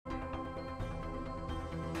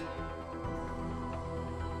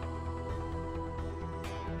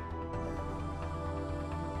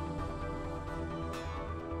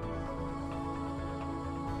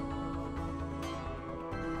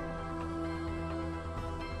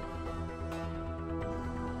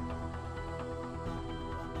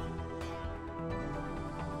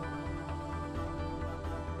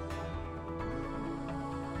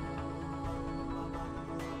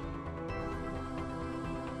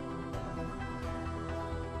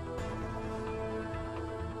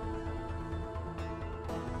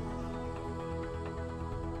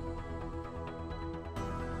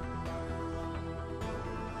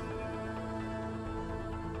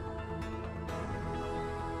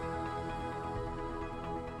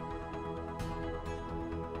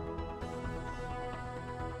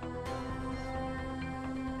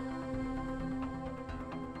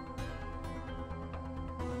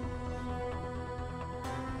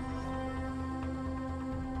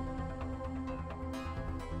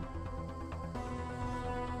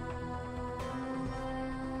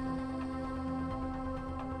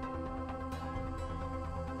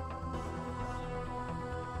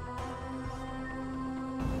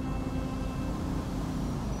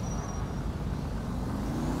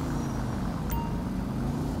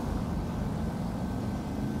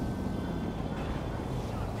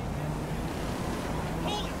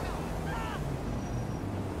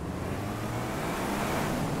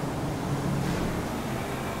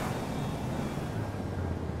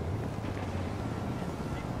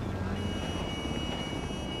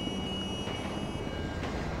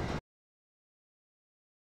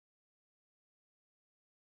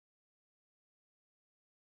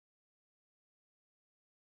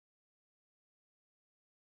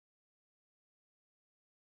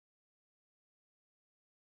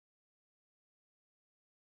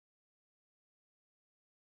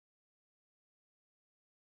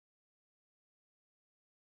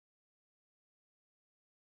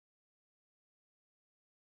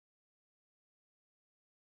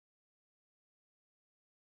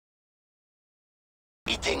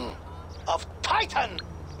eating of Titan.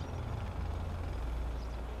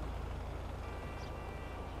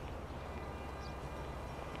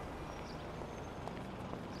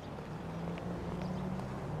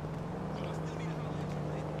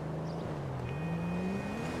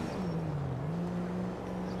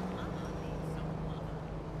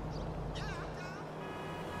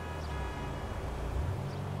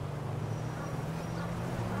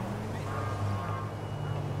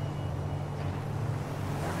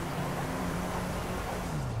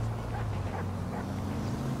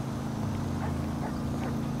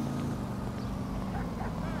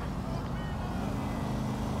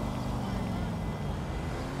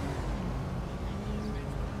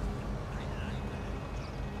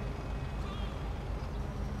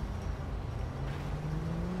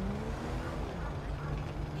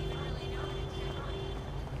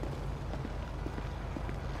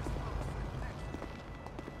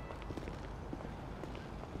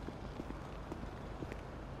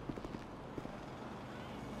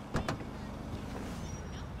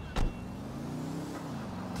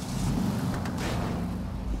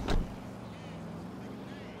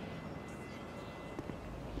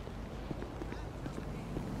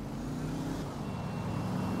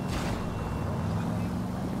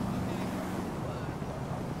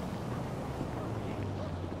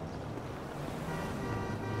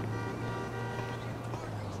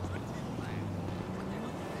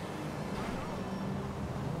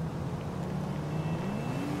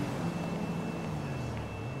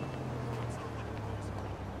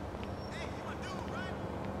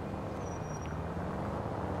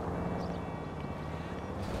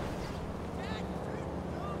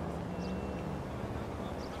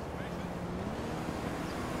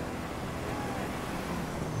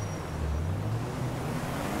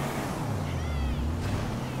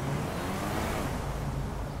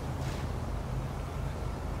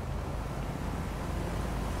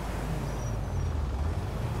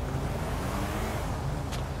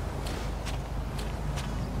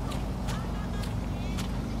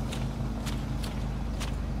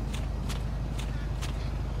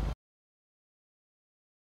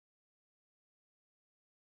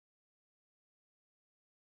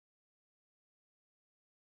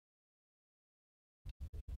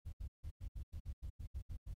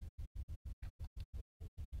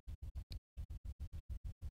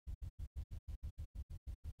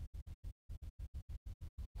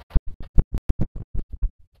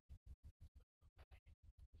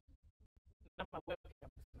 My webcam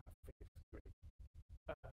is not fixed.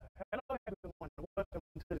 Hello everyone, welcome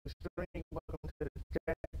to the stream, welcome to the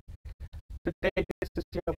chat. Today this is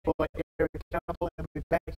your boy Eric Campbell, and we're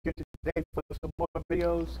back here today for some more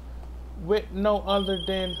videos with no other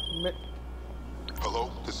than...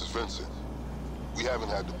 Hello, this is Vincent. We haven't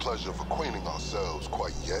had the pleasure of acquainting ourselves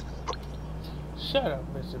quite yet, but... Shut up,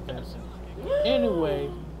 Mr. Vincent. Anyway,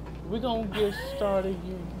 we're gonna get started.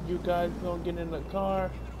 You guys gonna get in the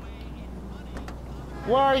car.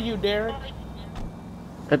 Where are you, Derek?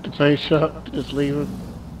 At the paint shop, just leaving.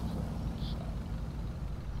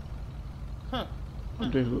 Huh.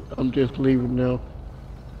 I'm just leaving now.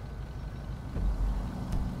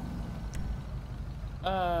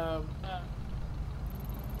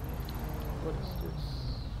 What is this?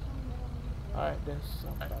 Alright, that's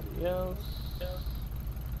somebody else.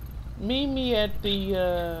 Meet me at the,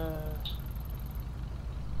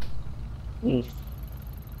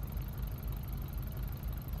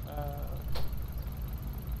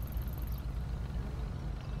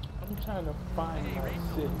 I'm trying to find my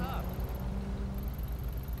city.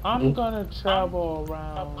 I'm gonna travel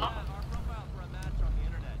around.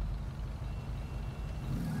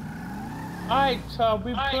 Alright, so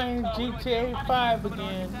we playing GTA 5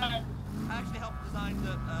 again. I actually helped design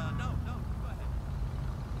the, no,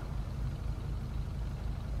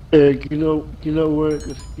 go ahead. You know where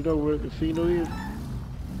a casino is?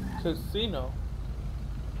 Casino?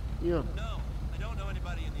 Yeah. No, I don't know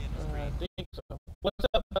anybody in the industry. I think so. What's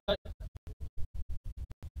up, bud?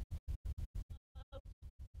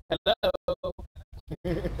 Hello?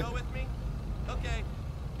 Go with me? Okay,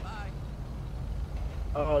 bye.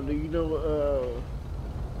 Do you know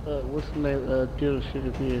what's the name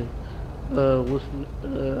dealership here? I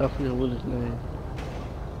forget what his name.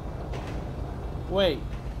 Wait,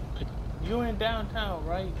 you in downtown,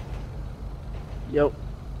 right? Yep.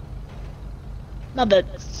 My bad.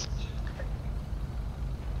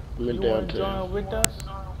 I'm in You wanna downtown. join with us?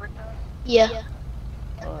 Yeah.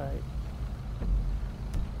 Alright.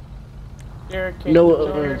 Derek, can No, you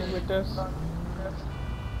join with us?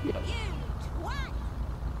 Yeah.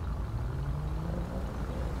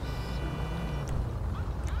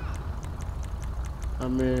 I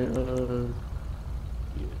mean,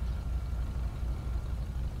 yeah.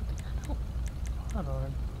 Hold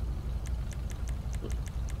on.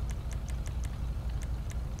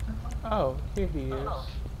 Oh, here he is.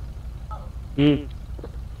 Mm.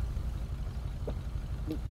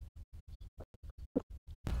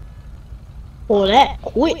 Oh, that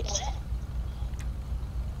quick.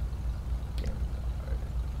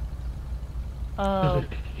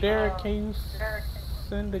 Derek, can you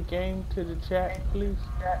send the game to the chat, please?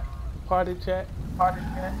 Party chat.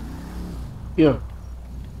 Yeah.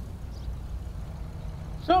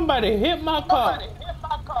 Somebody hit my car.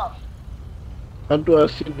 How do I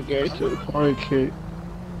send the game to the party chat?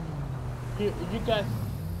 You guys,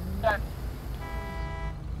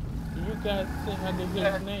 you guys sing under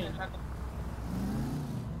his name.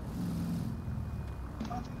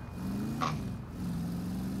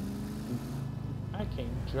 I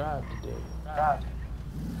can't drive today.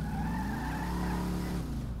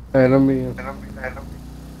 And I mean,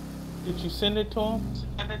 Did you send it to him?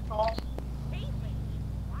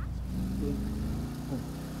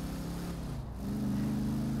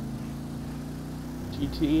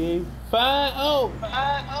 GTA 5. Oh,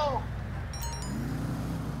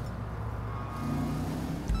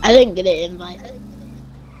 I didn't get an invite.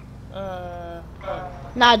 hold on.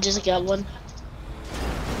 Nah, I just got one.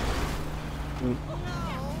 mm,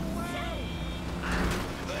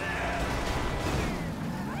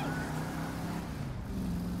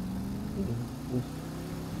 mm.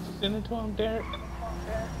 Send it to him, Derek.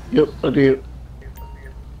 Yep, I did.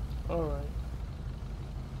 All right.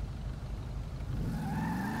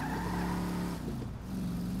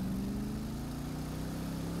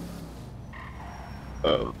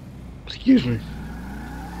 Excuse me.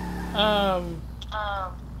 Um,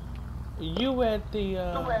 you at the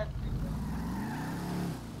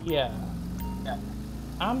yeah.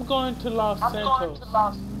 I'm going to Los Santos,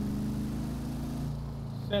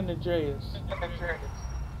 San Andreas.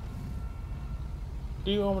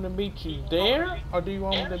 Do you want me to meet you there, or do you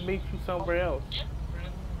want me to meet you somewhere else?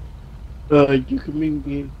 You can meet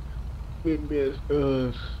me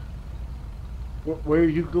at, where are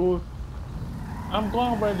you going? I'm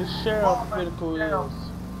going where the sheriff vehicle is.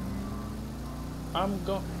 I'm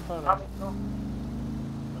going. Hold on.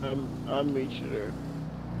 I'll meet you there.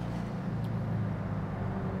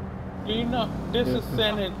 Do you know this Yeah. is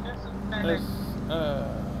Senate? Uh,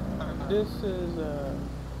 this is uh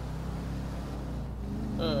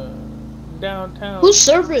downtown. Whose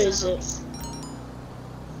server is it?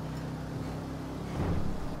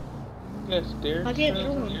 Yes, Derek. I can't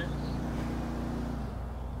join.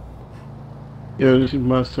 Yeah, this is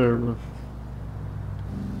my server.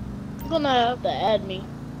 You're gonna have to add me.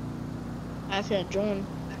 I can't join.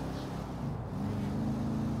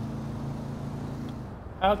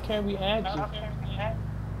 How can we add you?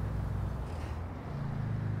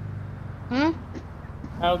 Hmm?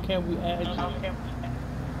 How can we add you?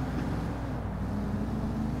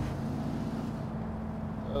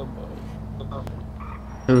 Oh boy.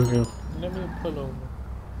 There we go. Let me pull over.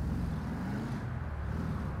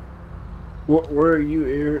 Where are you,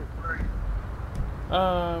 Eric?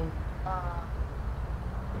 Um,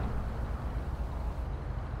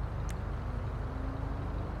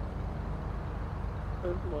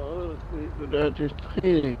 That's my other thing that I just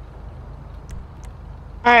painted.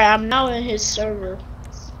 Alright, I'm now in his server.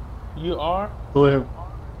 you are? Well,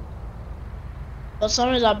 For some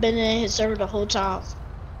reason, I've been in his server the whole time.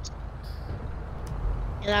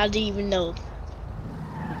 And I didn't even know.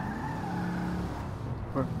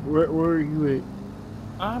 where are you at?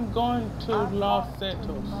 I'm going to Los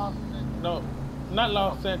Santos. No, not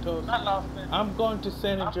Los Santos. I'm going to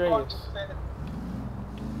San Andreas.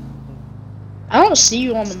 I don't see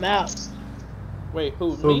you on the map. Wait,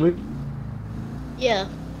 who? Oh, Me? Yeah.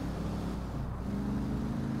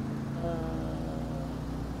 Uh,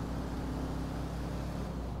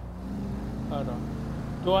 hold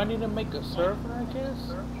on. Do I need to make a server? I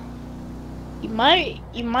guess. You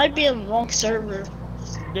might be in the wrong server.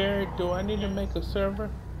 Derek, do I need to make a server?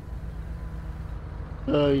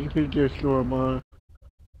 You can just join mine.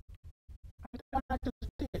 I just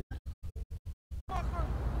did.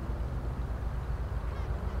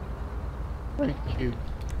 Thank you.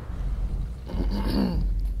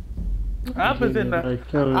 I was in the. Nice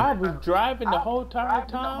color. I was driving the whole entire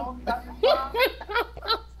time.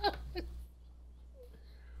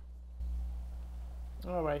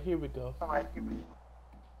 All right, here we go.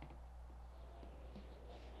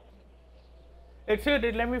 Excuse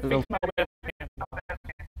me, let me fix my webcam.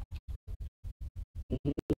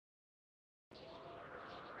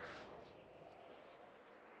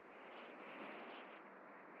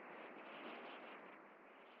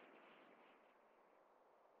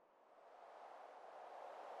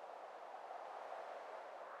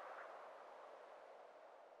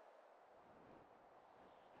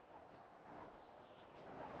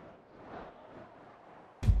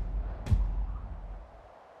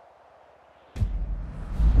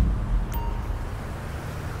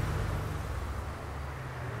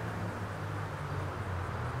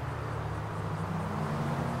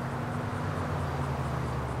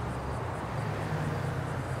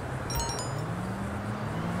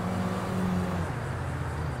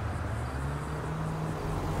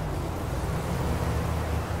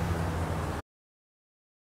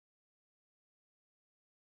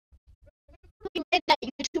 that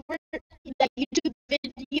YouTuber, that YouTube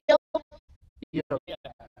video, Yeah. Yeah.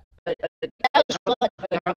 that was fun.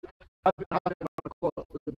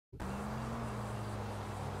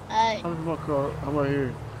 I, I'm in my car. I'm right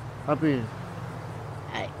here. Hop in.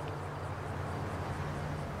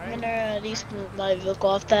 I'm gonna at least move my vehicle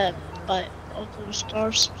off that, but off those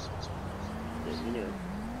stars.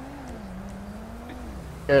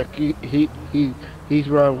 Yeah, he's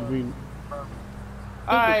riding with me.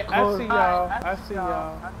 Alright, I car. see y'all. I see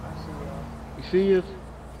y'all. I see y'all. You see us?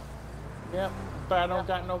 Yep. But I don't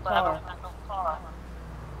got no car.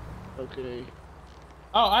 Okay.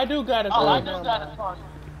 Oh, I do got a car. Never mind.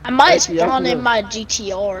 I might Actually, I spawn can in go. my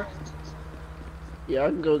GTR. Yeah, I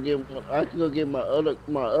can go get one. I can go get my other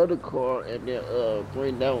car and then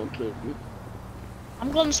bring that one to you.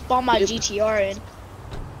 I'm gonna spawn my GTR in.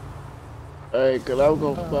 Hey, cause I was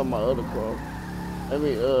gonna find my other car. Let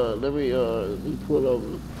me pull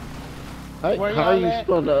over. Where How y'all you at?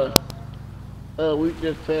 spell we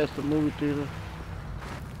just passed the movie theater.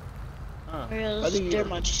 Yeah, How let's do steer you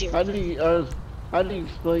my how do GTR. you uh how do you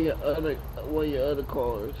spell your other one of your other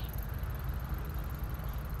cars?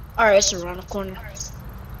 Alright, it's around the corner.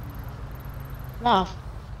 Wow.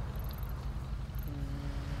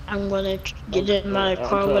 I'm gonna get in my I'm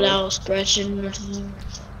car sorry. without scratching anything.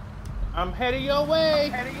 I'm heading your way.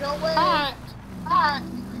 Hot.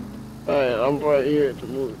 Alright, I'm right here at the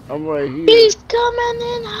movie. I'm right here. He's coming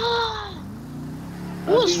in hot!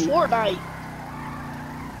 I Who is see. Fortnite?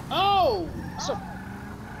 Oh.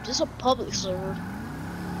 This is a public server.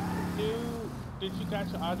 Dude, did you got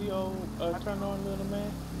your audio turned on, little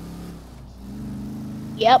man?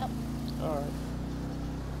 Yep. Alright.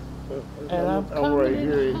 And I'm I'm right coming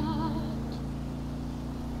in here. hot.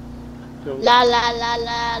 La la la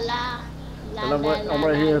la la. La And la la I'm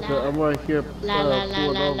right la here. la. I'm right here. La la la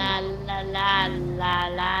Pulled la over. la la la la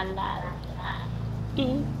la la.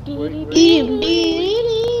 Do, do, do, do, Dee do.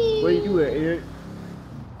 dee Where dee. you at, Eric?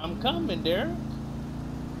 I'm coming, Derrick.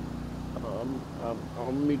 I'm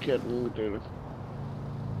gonna meet you at the movie theater.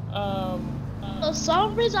 For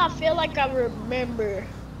some reason, I feel like I remember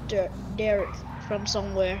Derek from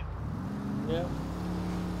somewhere. Yeah.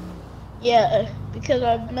 Yeah, because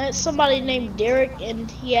I met somebody named Derek and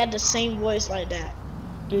he had the same voice like that.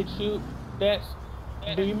 Did you? That's.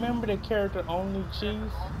 Do you remember the character Only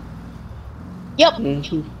Cheese? Yep.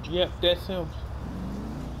 Mm-hmm. Yep, that's him.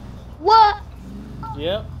 What?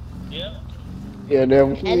 Yep. Yeah, that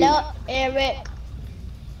was me. Hello, Eric.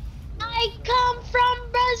 I come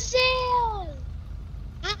from Brazil.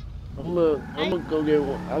 I'm gonna go get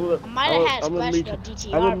one. I might have had I'm gonna scratched meet my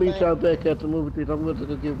you. I'm gonna GTR, meet but y'all back at the movie theater. I'm gonna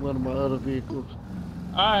go get one of my other vehicles.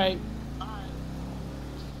 Alright.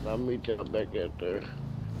 I'll meet y'all back at there.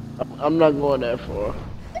 I'm not going that far.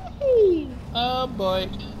 Oh boy.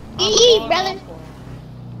 I'm Hee going brother. off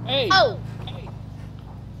on. Hey. Oh,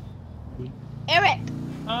 Eric.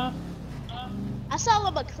 Huh? I saw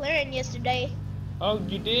a McLaren yesterday. Oh,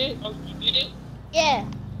 you did? Yeah,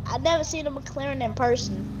 I never seen a McLaren in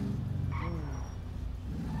person.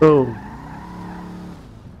 Oh.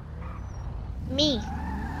 Me.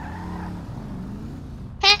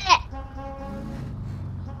 Hey.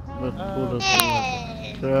 Let's pull up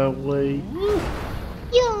Hey. driveway. Woo.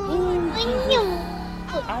 You.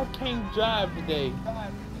 I can't drive today.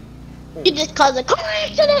 You just caused a car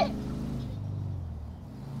accident.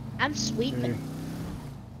 I'm sweeping.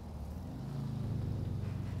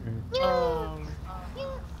 Um.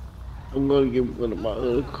 I'm gonna get one of my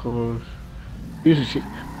other cars.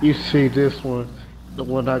 You see this one, the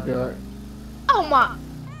one I got, Oh my.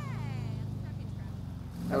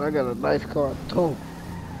 and I got a nice car too.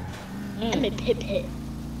 I'm a pit.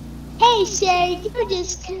 Hey, Shay,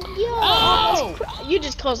 you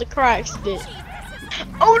just caused a car accident.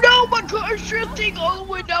 Oh no, my car's drifting all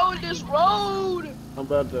the way down this road. I'm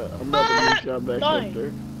about to meet y'all back Dang. up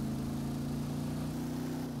there.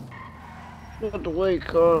 What the way,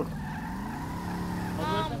 car?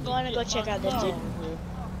 I'm gonna go check out that dude.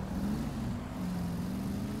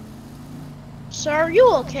 Sir, are you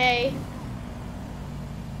okay?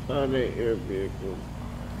 On that air vehicle.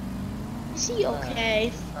 Is he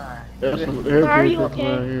okay? That's some air Are you vehicles okay?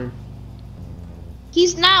 around here.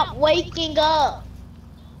 He's not waking up.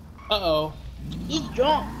 Uh-oh. He's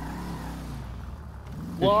drunk.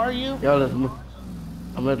 Where are you? Y'all let's move.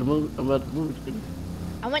 I'm at the movie theater.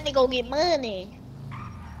 I went to go get money.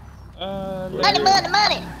 Let's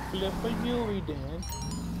Money. flip for you then.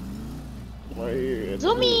 Right here. At the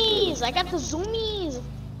movie Zoomies. I got the zoomies.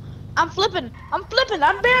 I'm flipping.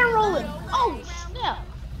 I'm barrel rolling. Oh, snap.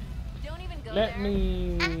 Let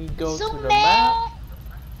me go to Zoom the map.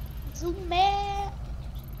 Zoom man.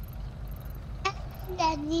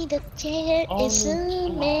 I need a chair. It's a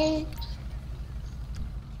man.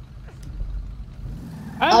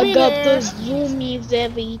 I'll I be got there. the zoomies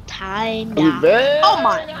every time I'll be now. back. Oh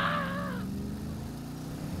my!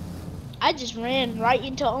 I just ran right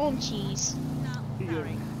into on cheese. You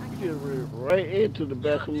get right into the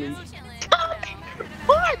back of me.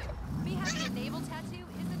 What? Me having a naval tattoo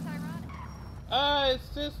isn't ironic.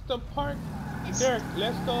 It's just the park. Derek,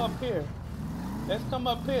 let's go up here. Let's come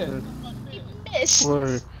up here. Miss.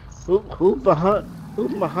 Word. Who's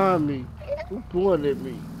behind me? Who pointed at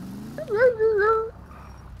me?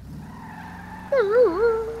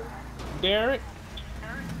 Derek,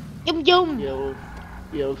 Yum yum.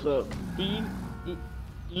 Yeah, what's up?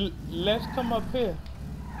 let's come up here.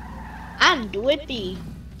 I'm drippy.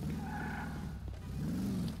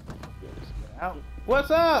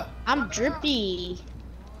 What's up? I'm drippy.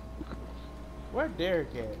 Where Derek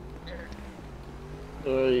at?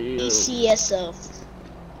 Yeah. BCSO.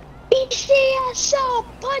 BCSO.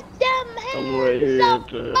 Put them I'm right hands here up. at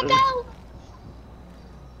the- Look out.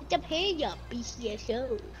 Put them hands up.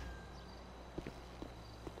 BCSO.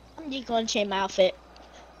 I'm just gonna change my outfit.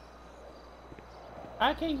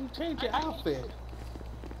 How can you change your outfit?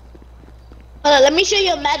 Hold on, let me show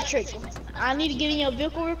you a magic trick. I need to get in your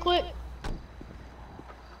vehicle real quick.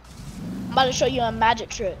 I'm about to show you a magic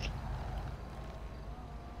trick.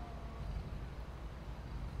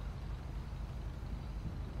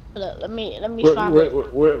 Hold up, let me find it.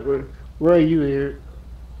 Where are you, Eric?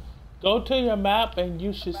 Go to your map and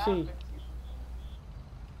you should see.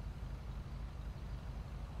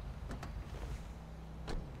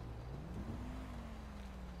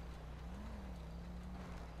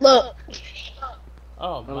 Look,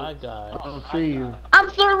 Oh my I God. don't see you. I'm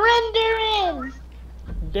surrendering.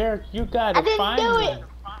 Derek, you gotta I didn't find do me. it.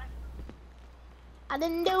 I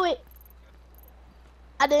didn't do it.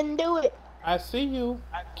 I didn't do it. I see you.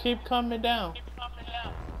 Keep coming down.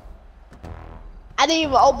 I didn't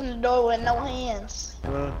even open the door with no hands.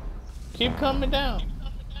 Keep coming down.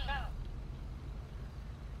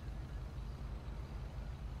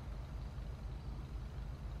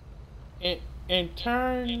 And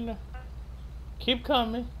turn. Keep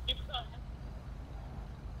coming.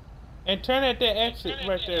 And turn at that exit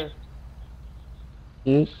right there.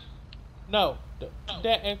 Hmm? No,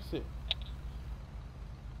 that exit.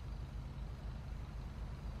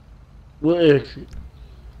 What exit?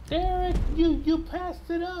 Derek, you passed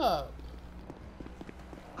it up.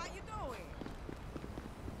 How you doing?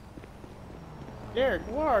 Derek,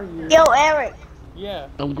 where are you? Yo, Eric, Yeah,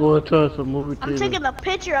 I'm going towards the movie I'm theater. taking a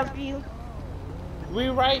picture of you. we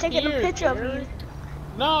right Taking here. a picture of Derek. you.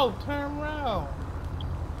 No, turn around.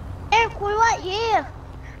 Eric, we're right here.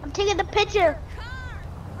 I'm taking a picture.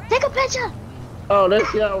 Take a picture. Oh,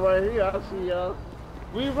 that's y'all right here. I see y'all.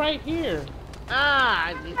 We right here. Ah,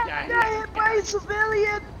 I just got Got hit. hit by a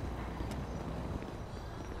civilian.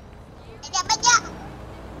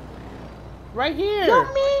 Right here. Yo,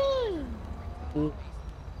 me. Mm.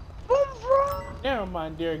 Vroom, vroom. Never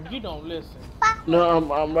mind, Derek. You don't listen.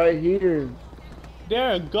 No, I'm right here.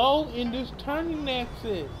 Derek, go in this turning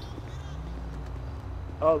exit.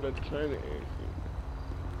 Oh, the train exit.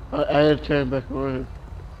 I had to turn back around.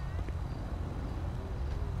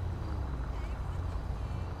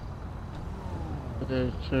 I had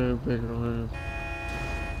to turn back around.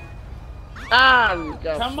 Ah, you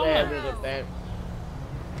got Come stabbed on. in the back.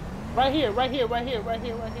 Right here, right here, right here, right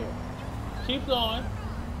here, right here. Keep going.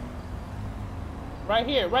 Right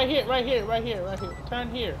here, right here, right here, right here, right here. Turn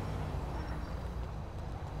here.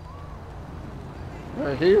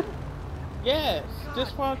 Right here? Yes, this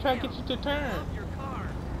one I'm trying to get you to turn. Your car.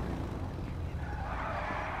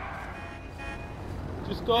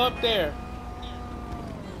 Just go up there.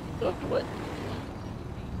 What?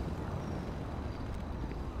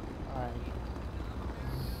 Alright.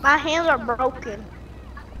 My hands are broken.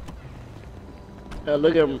 Now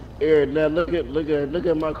look at Eric. Now look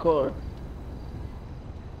at my car.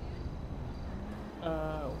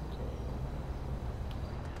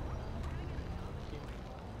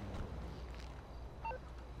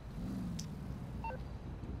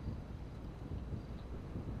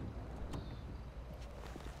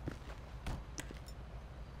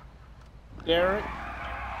 Okay. Derek.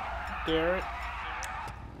 Derek.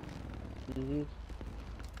 Mm-hmm.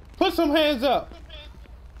 Put some hands up.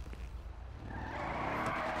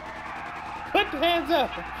 Put the hands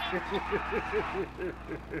up.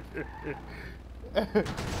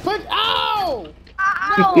 Put. Ow!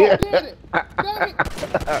 No, get it. Get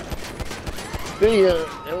it. See ya.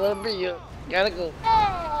 It will be you. Gotta go.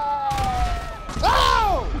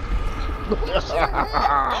 Oh!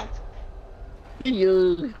 See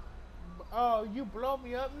you. Oh, you blow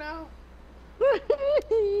me up now? Oh,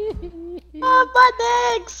 my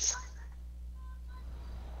legs!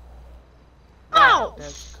 Wow, Ow!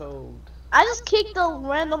 that's cold. I just kicked a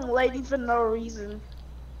random lady for no reason.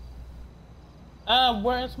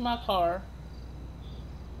 Where's my car?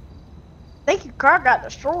 I think your car got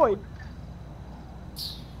destroyed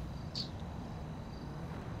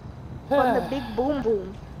from the big boom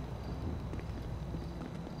boom.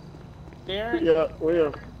 Derek? Yeah,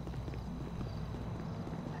 well,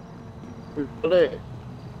 that.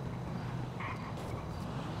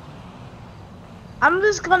 I'm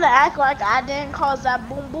just gonna act like I didn't cause that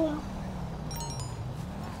boom boom.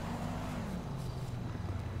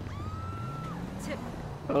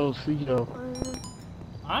 I don't see y'all.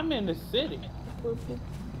 I'm in the city.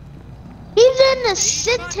 He's in the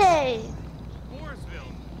city.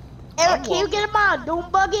 Mooresville. Eric, can you get him out of Doom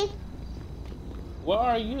Buggy? Where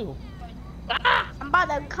are you? I'm about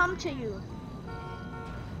to come to you.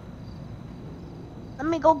 Let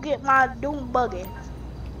me go get my Doom Buggy.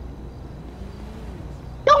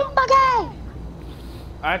 Doom Buggy!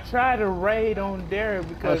 I tried to raid on Derek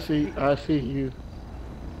because I see you.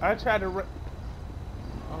 I tried to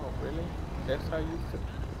Oh, really? That's how you feel?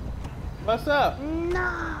 What's up?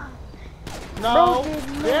 Nah. No, Bro did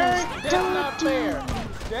not. Derek, that's Don't not do fair. it.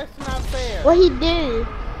 That's not fair. What he did?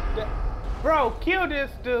 Bro, kill this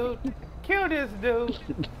dude. Kill this dude.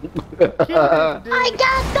 Kill this dude. I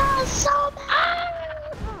got the so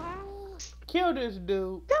Kill this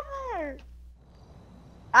dude. Come here.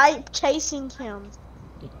 I'm chasing him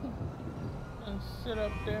And sit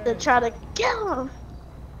up there. to try to kill him.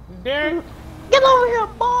 Derek, Get over here,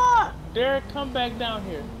 boy! Derek, come back down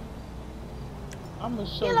here. I'm gonna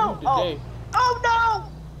show Get you over. today. Oh no!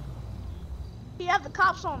 He has the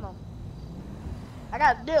cops on him. I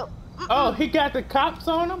got dip. Oh, he got the cops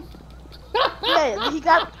on him? Yeah, he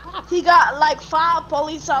got like 5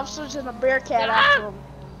 police officers and a Bearcat after him.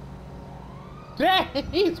 Dang,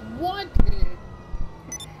 he's wanted.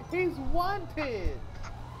 He's wanted.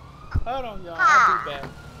 Hold on, y'all. I'll be back.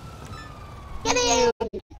 Get in!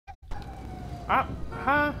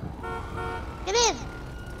 Huh? Get in!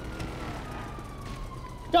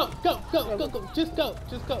 Go, go, go, go, go. Just go,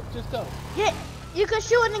 just go, just go. Get! You can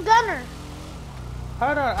shoot in the gunner.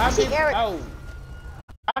 Hold on, I'll see be Eric. Oh.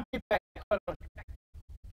 I'll be back. Hold on. I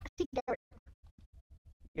see Derek.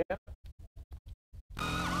 Yeah.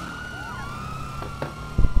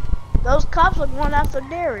 Those cops are going after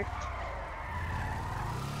Derek.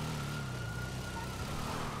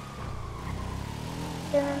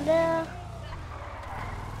 And there.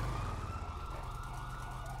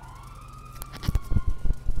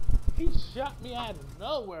 He shot me out of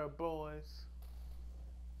nowhere, boys.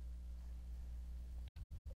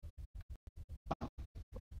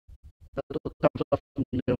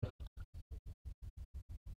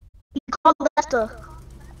 He called Lester.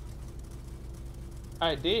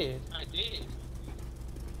 I did.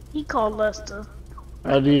 He called Lester.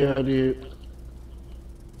 I did.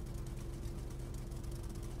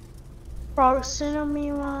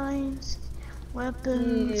 Proximity lines,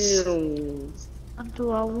 weapons. What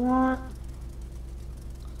do I want?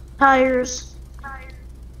 Tires.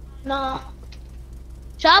 No.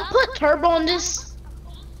 Should I put turbo on this?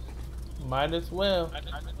 Might as well.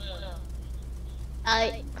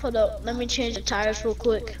 I put up. Let me change the tires real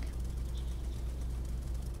quick.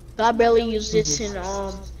 I barely use this in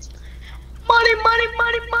money.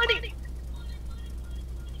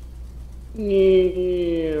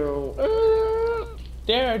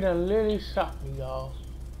 Derek done literally shot me, y'all.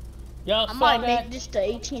 Y'all I saw might that? make this to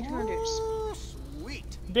 1800s.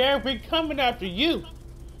 Sweet. Derek, we coming after you.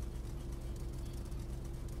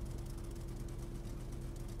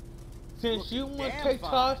 Since you want to take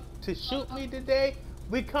charge to shoot me today,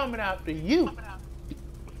 we coming after you.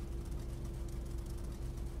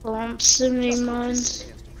 70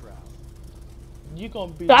 mines. You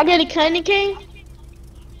gonna be. Do I get a candy cane?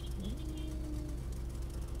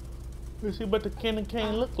 Let's see what the candy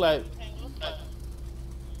cane look like.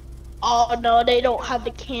 Oh no, they don't have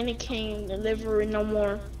the candy cane delivery no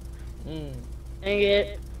more. Dang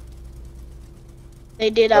it. They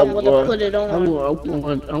did. I would have put it on. I'm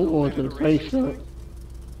going to the paint shop.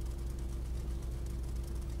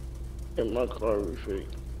 Get my car refixed.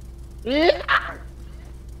 Yeah.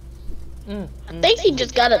 I think he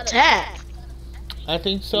just got attacked. I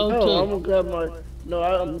think so No, too. I'm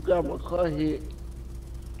got my car hit.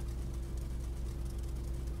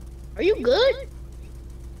 Are you good?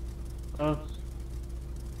 Huh?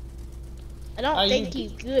 I don't think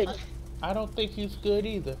he's good. I don't think he's good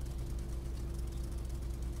either.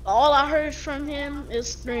 All I heard from him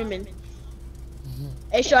is screaming.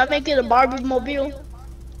 Hey, should I make it a Barbie mobile?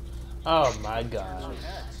 Oh my gosh.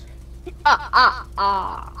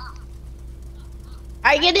 Ah.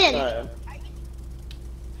 I get in.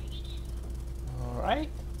 Alright.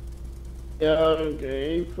 Y'all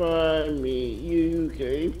can't find me. You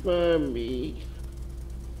can't find me.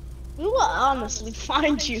 We will honestly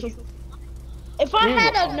find you. If I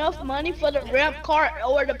had enough money for the ramp cart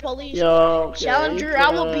or the police Y'all can't challenger, I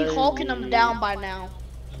would be find hulking them me. down by now.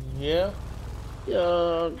 Yeah.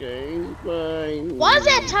 Y'all can't find me. Why is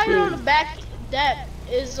that tire on the back that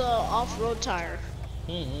is a off-road tire?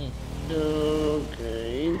 Y'all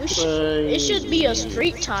can't It should be a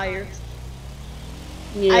street tire.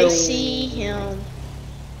 I see him.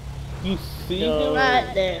 You see him?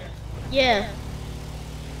 Right there. Yeah.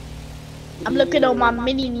 I'm looking on my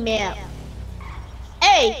mini map.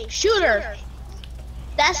 Hey, shooter.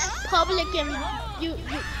 That's public and you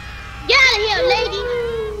get out of here, lady.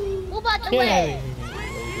 Move out the way.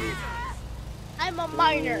 I'm a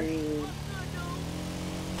minor.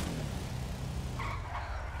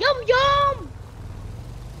 Yum yum.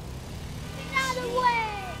 Get out of the way.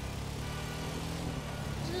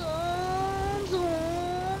 Zoom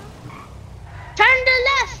zoom. Turn to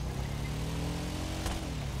left.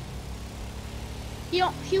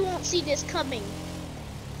 He won't see this coming.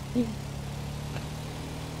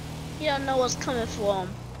 He don't know what's coming for him.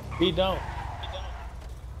 He don't.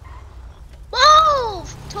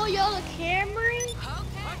 Move! Toyota Camry?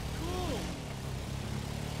 Okay.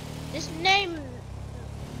 This name...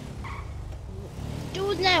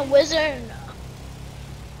 Dude's name Wizard.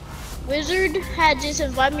 Wizard had just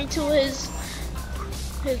invited me to his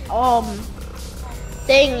thing.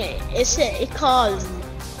 It calls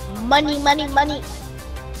money.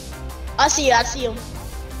 I see him.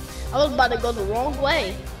 I was about to go the wrong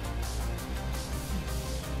way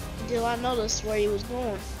until I noticed where he was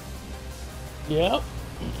going. Yep.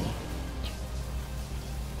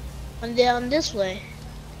 And down this way.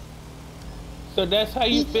 So that's how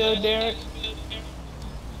you feel, Derek?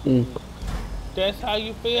 That's how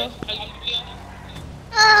you feel?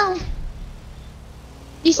 Oh!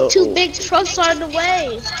 These two big trucks are in the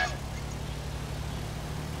way.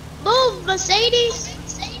 Move, Mercedes!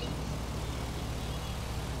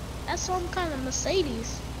 That's some kind of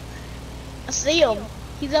Mercedes. I see him.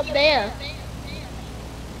 He's up there.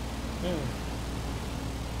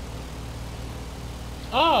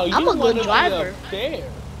 Oh, you I'm a good wanna driver. be up there.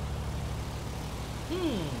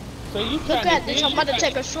 So you Look trying at to this. I'm about to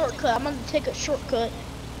take a shortcut.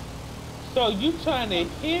 So you trying to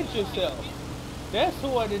hit yourself. That's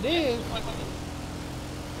what it is.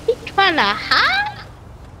 He trying to hide?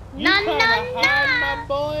 You trying to hide, my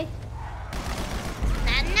boy?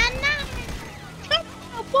 Come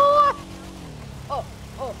on, boy.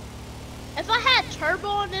 Oh. If I had turbo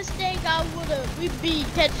on this thing, we'd be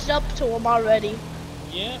catched up to him already.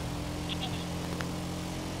 Yeah.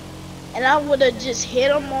 And I would have just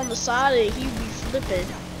hit him on the side and he'd be flipping.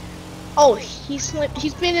 Oh, he's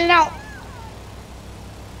spinning out.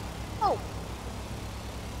 Oh.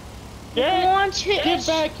 Derek, Come on, get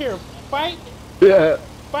back here. Fight. Yeah.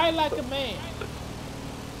 Fight like a man.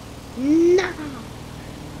 No.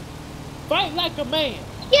 Fight like a man.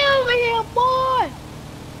 Get over here, boy.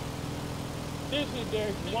 This is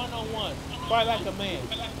Derek, one-on-one. Fight like a man.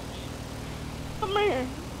 Come here.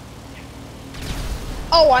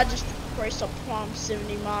 Oh, I just pressed a Prom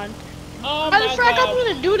 70 mine. Oh How the my frack I'm God.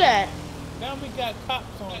 gonna do that? Now we got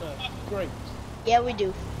cops on us. Great. Yeah, we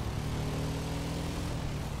do.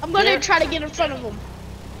 I'm gonna try to get in front of him.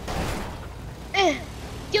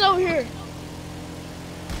 Get over here.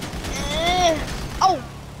 Oh.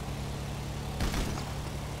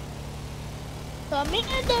 Come in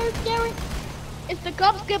there, Derek. If the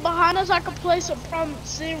cops get behind us, I can place a Prom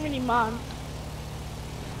 70 mine.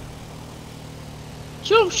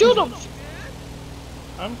 Shoot him.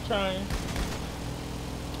 I'm trying.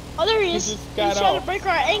 Oh, there he is. He just He's got trying off. to break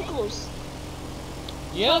our ankles.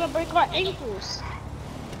 He's trying to Yep. break our ankles.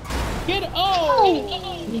 Get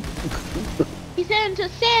Oh! He's heading to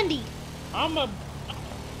Sandy.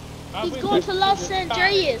 He's going to Los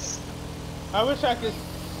Andreas. I wish I could.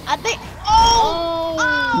 I think.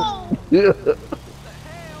 Oh! Yeah.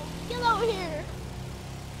 Get over here.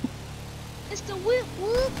 It's the whoop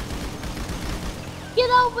whoop. Get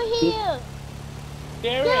over here.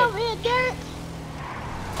 Derek. Get over here, Derek.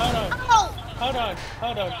 Hold on. Oh! Hold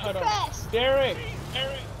on. Crash. Derek.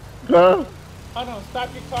 Huh? Hold on. Stop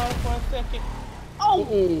your car for a second. Oh!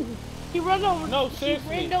 He ran over. No, He seriously.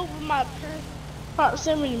 ran over my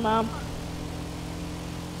proximity, Mom.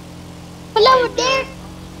 Hello, Derek.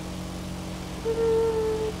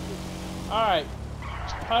 Alright.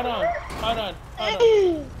 Hold on.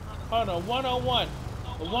 Hold on. One-on-one.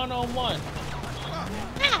 One-on-one.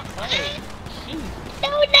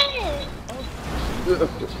 Oh, jeez. No.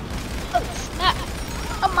 Oh, snap.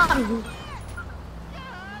 Come on.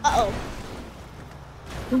 Uh-oh.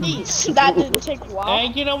 Please, that didn't take a while.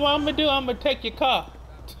 And you know what I'm gonna do? I'm gonna take your car.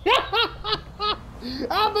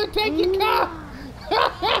 I'm gonna take your car.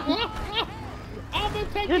 I'm gonna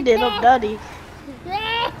take You your did car. up dirty.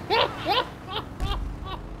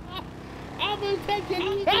 I'm gonna take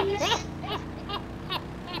your car.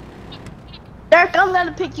 Derrick, I'm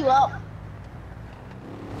gonna pick you up.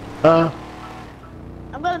 Huh?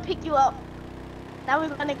 I'm gonna pick you up. Now we're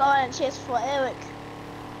gonna go and chase for Eric.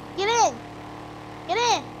 Get in! Get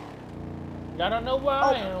in! Y'all don't know where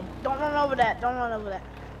I am. Don't run over that. Don't run over that.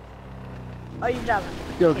 Are you driving?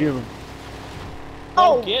 Go get him.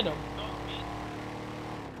 Go get him.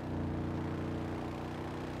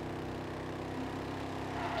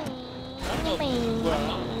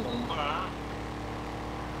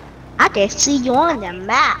 I can see you on the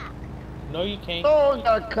map. No, you can't. Oh, I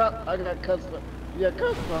got cut. I got cut. You got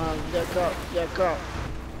cut behind. You got caught. You got caught.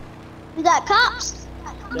 You got cops?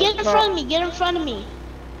 Get in front of me. Get in front of me.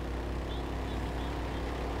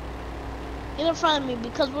 Get in front of me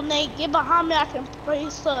because when they get behind me, I can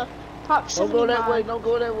place the proximity. Don't go that way. mine. Don't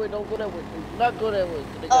go that way. Don't go that way. Do not go that way.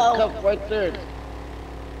 They got cuffed right there.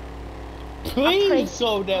 Please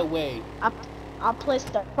go that way. I'll place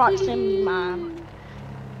the proximity mine.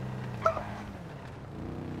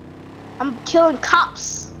 I'm killing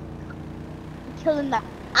cops. I'm killing the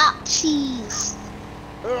Ouchies.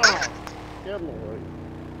 Come on.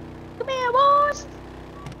 Come here, boys.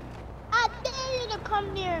 I dare you to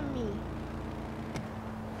come near me.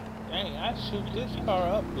 Dang, I shoot this car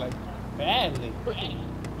up like badly.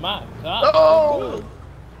 My God. Oh!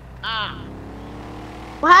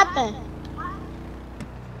 What happened?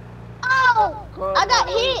 Oh! I got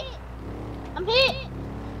hit. I'm hit.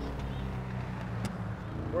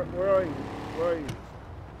 Where are you? Where are you?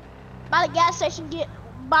 By the gas station, get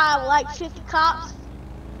by like 50 cops.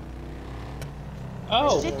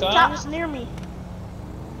 Oh, There's 50 God. cops near me.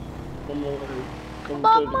 Come on. Come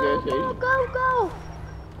Go, to the gas station. go.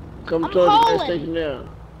 Come I'm to the gas hauling. station now.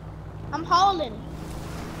 I'm hauling.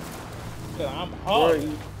 I'm Where are hard.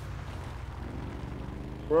 you?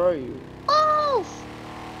 Where are you? Move!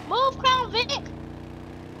 Move, Crown Vic!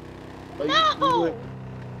 Are you No! went-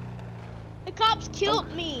 The cops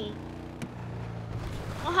killed me.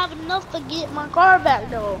 I don't have enough to get my car back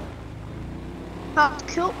though. Cops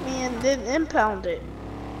killed me and then impounded it.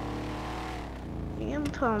 They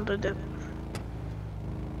impounded it.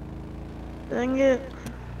 Dang it.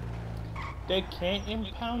 They can't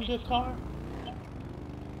impound your car?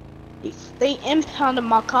 They impounded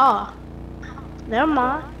my car. Never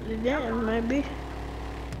mind. They didn't, maybe.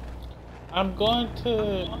 I'm going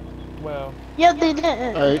to, well, Yeah, they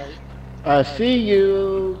didn't. I see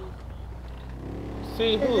you.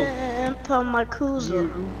 see They who? didn't impound my cruiser.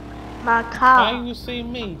 You. My How car. you see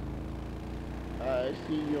me? I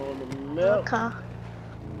see you on the My map. car.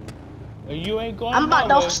 You ain't going I'm about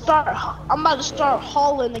nowhere. to start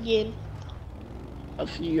hauling again. I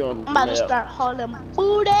see you on the I'm about to map. start hauling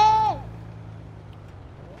booty.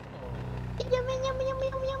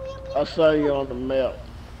 I saw you on the map.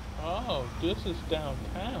 Oh, this is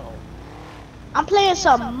downtown. I'm playing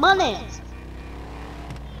some money.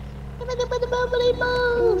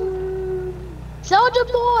 Soldier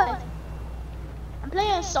boy. I'm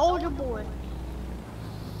playing Soldier Boy.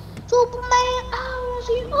 Superman, I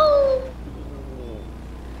see you.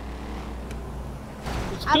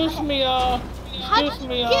 Excuse me, y'all. How Excuse did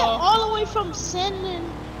me, you get y'all. all the way from San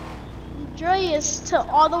Andreas to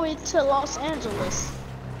all the way to Los Angeles?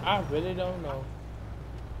 I really don't know.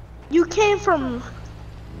 You came from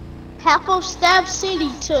half of Stab City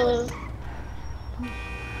to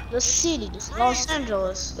the city, Los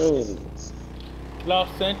Angeles. Oh, Los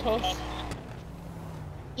Santos?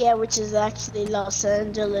 Yeah, which is actually Los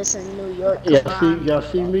Angeles and New York. y'all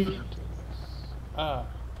see me?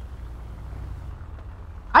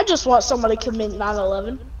 I just want somebody to commit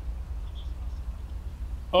 9/11.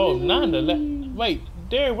 Oh, 9/11. Wait,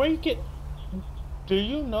 Derrick, where you get? Do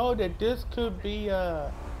you know that this could be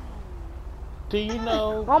do you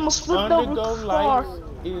know Almost flipped over undergo the car. lights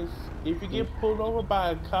is if you get pulled over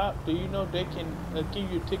by a cop? Do you know they can give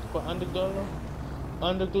you a ticket for underglow?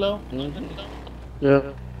 Underglow? Mm-hmm.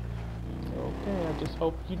 Yeah. Okay, I just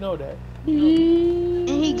hope you know that. And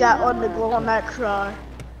he got underglow on that car.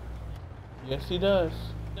 Yes, he does.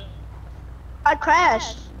 I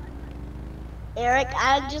crashed. Eric,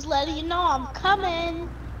 I just letting you know I'm coming.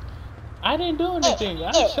 I didn't do anything.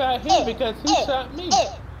 I shot him because he shot me.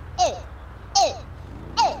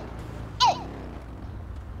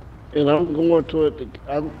 And I'm going toward the.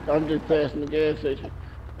 I'm just passing the gas station.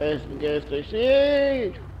 Passing the gas station.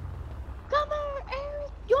 Hey! Come here,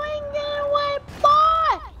 Eric. You ain't getting away,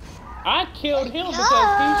 boy. I killed him because he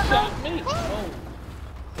Yeah. shot me. Oh,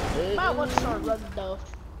 Might want to start running though.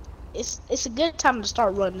 It's a good time to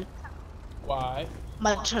start running. why?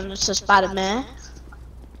 Might turn into Spider-Man.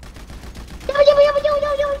 Yo, yo, yo, yo, yo,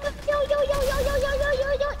 yo, yo, yo, yo, yo, yo, yo, yo, yo, yo,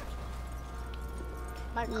 yo.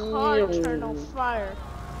 My car turned on fire.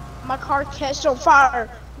 My car catch on fire.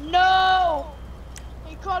 No!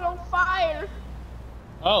 It caught on fire.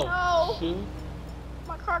 Oh, No. shoot.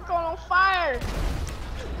 My car caught on fire.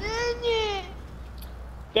 Dang it.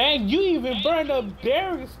 Dang, you even burned up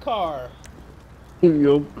Derrick's car.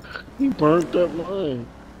 Yo, he burnt up mine.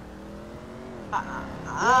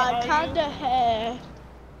 I kinda had.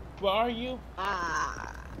 Where are you?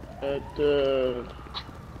 At the.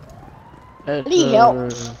 At Need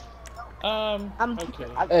help. Um, okay.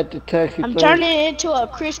 At the taxi I'm place. turning it into a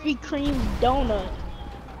Krispy Kreme donut.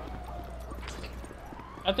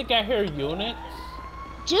 I think I hear units.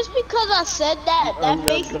 Just because I said that, that I'm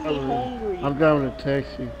makes me driving- hungry. I'm driving a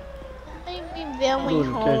taxi. That makes me I'm very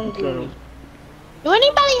doing a taxi hungry. drive. Do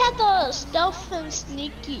anybody have the stealth and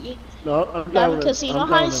sneaky? No, I'm driving a casino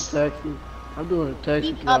taxi. heist? I'm doing a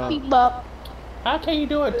taxi Beep up, drive. beep up. How can you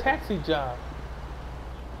do a taxi job?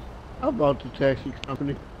 I bought the taxi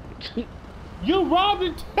company. You robbed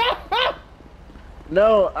it.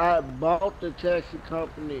 No, I bought the taxi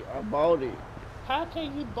company. I bought it. How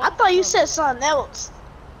can you? I thought you said something else.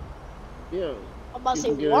 Yeah. I'm about to You say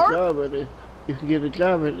can get a work. job at it. You can get a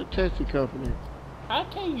job at the taxi company. How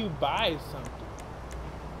can you buy something?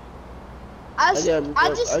 I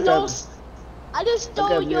got- just I stole. got- I just got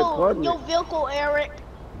stole me your apartment. vehicle, Eric.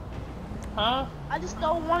 Huh? I just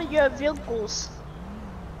stole one of your vehicles.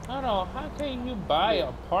 Hold on. How can you buy an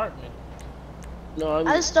apartment? No,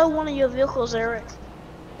 I just stole one of your vehicles, Eric.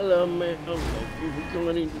 hello, man. You're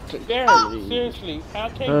going in the taxi Derrick, company. seriously, how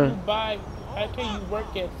can Huh? you buy? How can you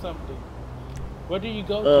work at something? Where do you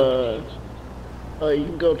go to? You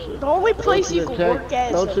can go to. The only place to you the can tax- work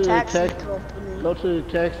at go is to a the taxi tax- company. Go to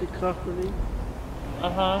the taxi company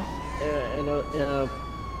Uh-huh. and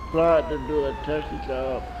apply to do a taxi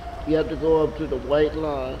job. You have to go up to the white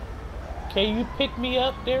line. Can you pick me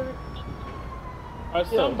up, Derrick? Or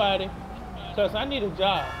somebody? Because I need a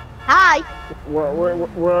job. Hi,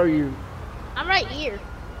 Where are you? I'm right here.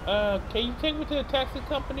 Can you take me to the taxi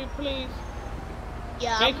company, please?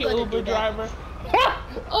 Yeah, Thank I'm you, gonna Uber do that. driver.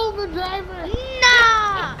 Uber driver!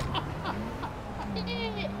 Nah!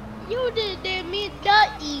 You did me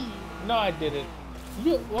dirty. No, I didn't.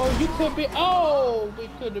 You could be. Oh, we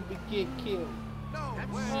could have been get killed.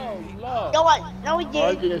 Oh, Lord. No, no, we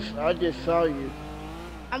I didn't. just saw you.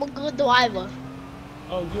 I'm a good driver.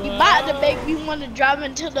 Oh, you You about to make me want to drive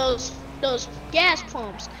into those gas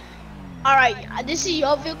pumps. All right, this is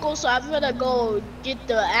your vehicle, so I'm gonna go get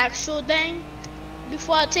the actual thing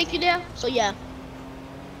before I take you there. So yeah,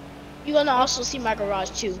 you're gonna also see my garage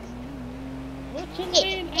too. What you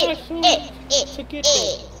mean, actually? To get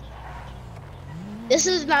there? This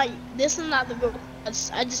is not the vehicle.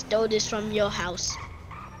 I just stole this from your house.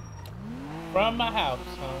 From my house,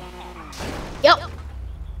 huh? Yep.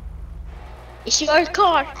 It's your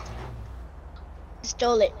car. I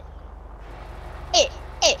stole it. Eh.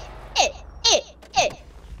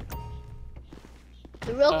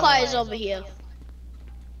 The real car is over here.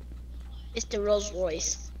 It's the Rolls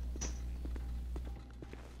Royce.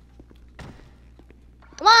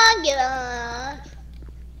 Come on, get on.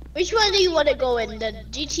 Which one do you want to go in? The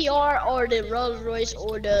GTR or the Rolls Royce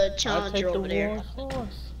or the I'll take Challenger the over there? Rolls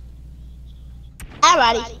Royce.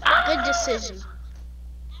 Alrighty, good decision.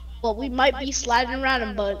 But we might be sliding around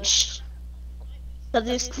a bunch. Cause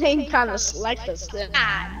this thing kinda like the slide.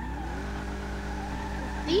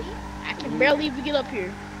 See? I can barely even get up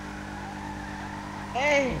here.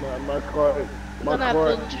 Hey. My car. Gonna have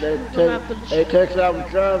to- That taxi I was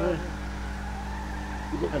driving.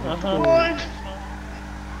 Come on.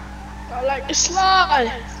 I like to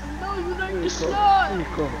slide. No, you like to slide. I'm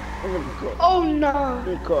in the car. Oh no. I'm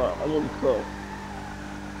in the car. I'm in the car.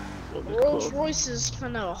 Rolls Royce is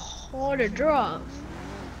kinda hard to drive.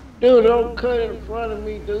 Dude, don't cut in front of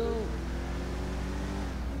me, dude.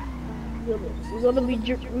 We're gonna be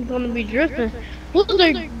drifting. Look at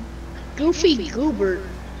the goofy goober.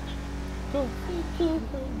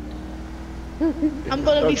 I'm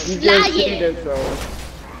gonna be flying.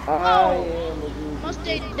 I am a goofy.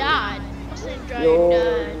 Mustang died. Mustang died.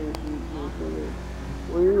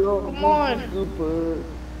 Come on.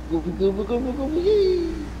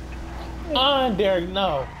 Goofy. Derrick,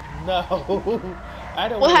 no. I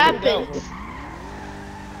don't What want to do happened? that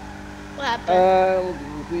What happened?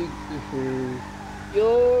 I'm Goofy Goofer.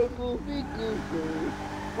 You're Goofy Goofer.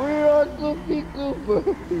 We're all Goofy Goofer.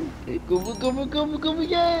 Goofer, Goofer, Goofer, Goofer,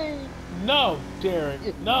 yay! No,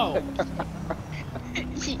 Derek, no.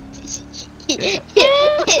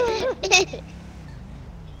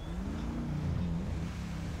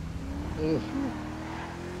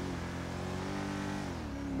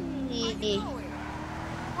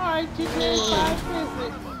 Alright, GTA 5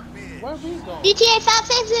 physics. Where we going? GTA 5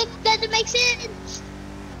 physics doesn't make sense.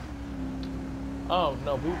 Oh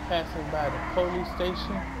no, we passing by the police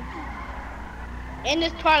station. And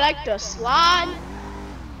this part like the slide,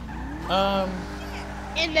 Um,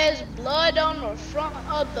 and there's blood on the front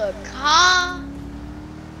of the car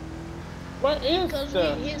what is because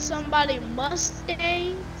the we hit somebody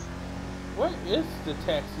Mustang what is the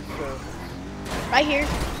taxi service? right here.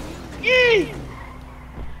 Yeah.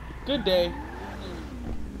 Good day.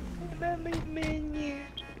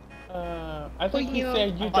 I think you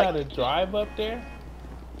said you gotta drive up there.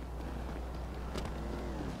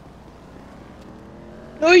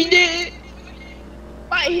 No, you didn't.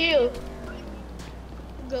 Right here.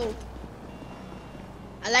 Go.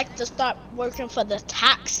 I like to start working for the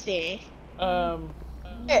taxi. I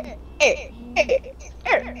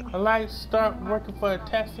like to start working for a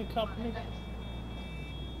taxi company.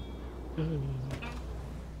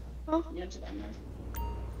 Huh?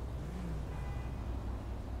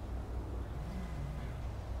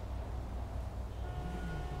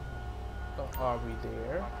 So are we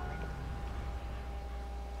there?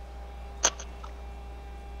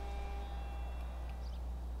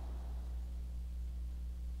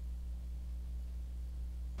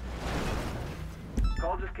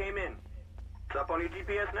 Call just came in. It's up on your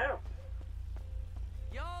GPS now.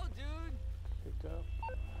 Yo, dude. Pick up.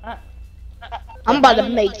 Ah, I'm about to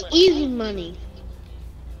make easy money.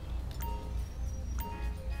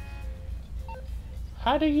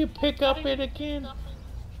 how do you pick up it again?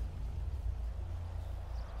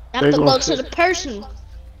 I have to go to the person,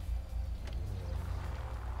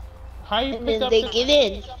 How you and pick then up they the? get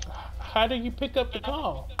in. How do you pick up the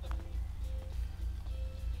call?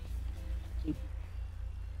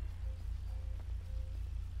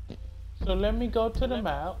 So let me go to the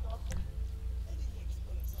map.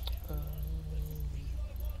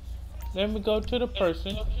 Let me go to the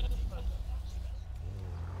person.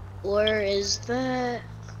 Where is that?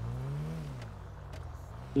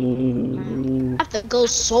 I Mm-hmm. have to go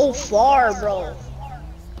so far, bro.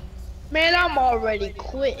 Man, I'm already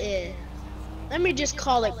quitting. Let me just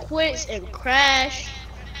call it quits and crash.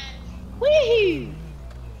 Wee,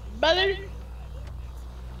 brother.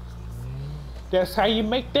 That's how you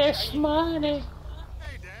make that money.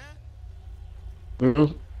 Hey, Dad.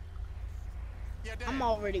 Mm-hmm. Yeah, Dad. I'm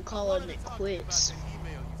already calling it quits.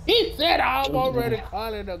 He said I'm already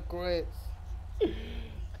calling a quits.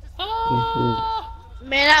 Ah!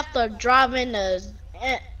 Man, after driving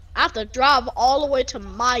after drive all the way to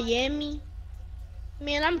Miami,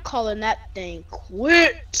 man, I'm calling that thing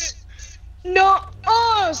quits. No,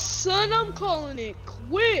 son, I'm calling it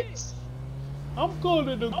quits. I'm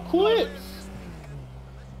calling a quits.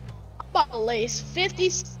 I'm about to lace 50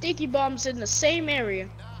 sticky bombs in the same area.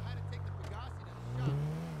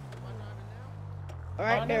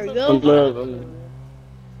 Alright, there we go.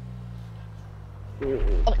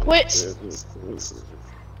 Quits.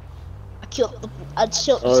 I killed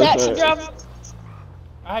the taxi driver.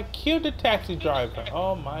 I killed the taxi driver.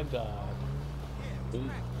 Oh my god.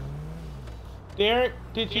 Derek,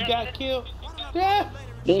 did you got killed? Yeah.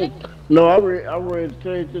 No, I ran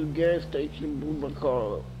straight to the gas station and blew my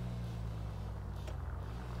car up.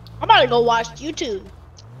 I'm about to go watch YouTube.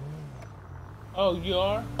 Oh, you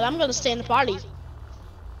are? But I'm gonna stay in the party.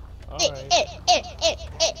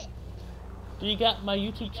 Alright. Do you got my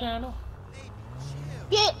YouTube channel,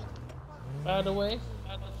 Yeah. by the way?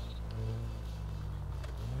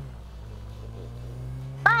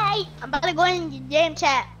 Bye. I'm about to go in your damn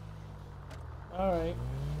chat. Alright.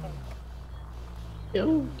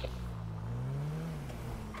 Yo.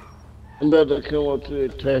 I'm about to come up to the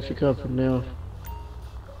taxi company now.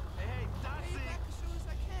 Hey, as soon as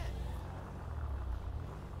I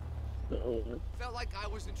can. Felt like I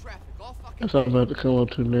was in traffic all fucking That's what I'm about to come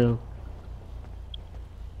up to now.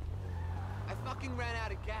 I fucking ran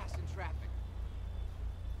out of gas in traffic.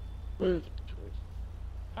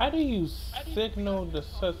 How do you signal the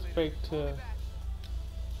suspect to...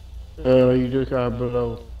 You just got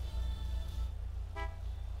below.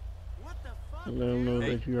 What the fuck? And let them know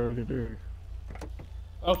that you already there.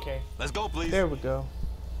 Okay, Let's go, please. there we go.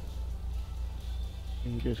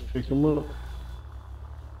 And just pick them up.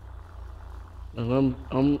 And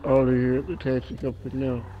I'm already here at the taxi company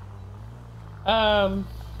now. Um,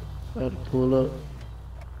 I had to pull up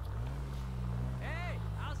Hey,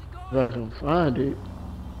 how's it if I going? can find it.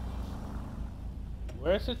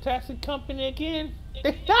 where's the taxi company again?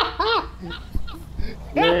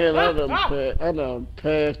 Man, I done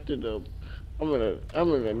passed it up. I'm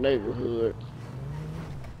in a neighborhood.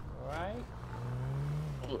 Right?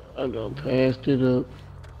 I done passed it up.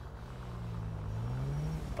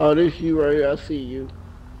 Oh, this you right here. I see you.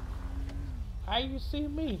 How you see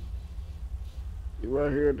me? You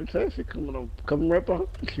right here at the taxi coming right behind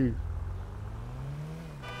you.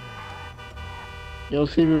 You don't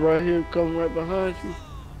see me right here coming right behind you?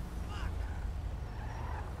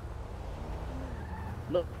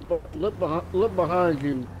 Look behind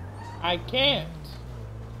you. I can't.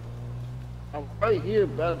 I'm right here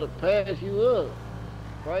about to pass you up.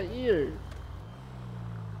 Right here.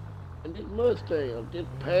 And this Mustang, I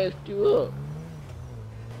just passed you up.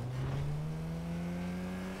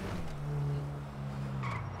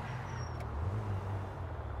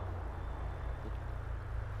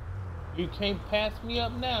 You can't pass me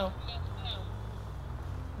up now.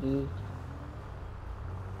 Mm.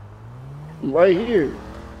 I'm right here.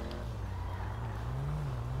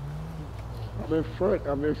 I'm in front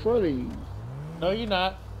of you. No, you're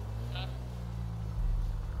not.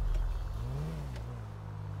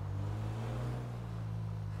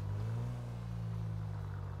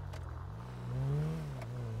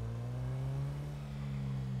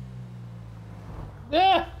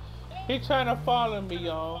 Yeah, he trying to follow me,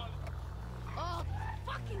 y'all. Oh,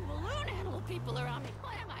 fucking balloon animal people around me.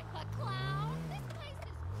 What am I, a clown? This place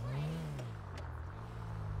is great.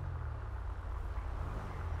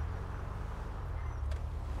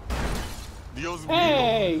 Dios mío.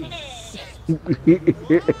 Hey,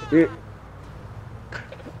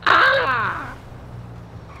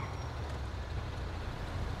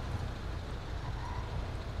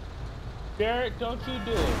 Derek, don't you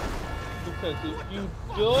do it. Because if you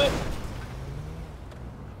do it,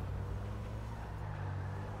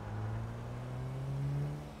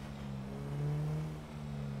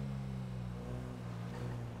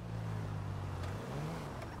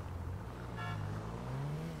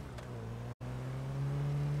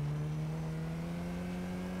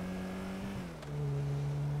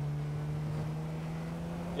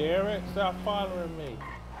 Derek, stop following me.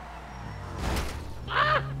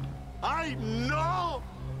 ¡Ay, no!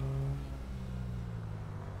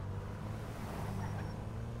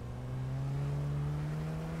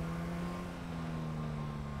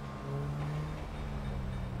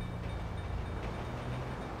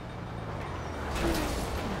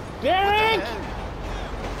 Derek!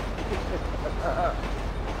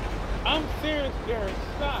 I'm serious, Derek.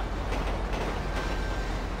 Stop.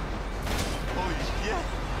 Holy shit!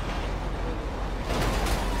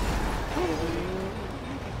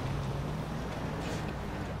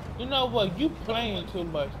 You know what? You playing too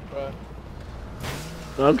much, bro.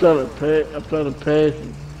 I'm trying to pass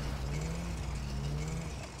you.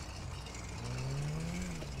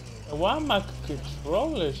 And why my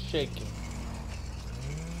controller shaking?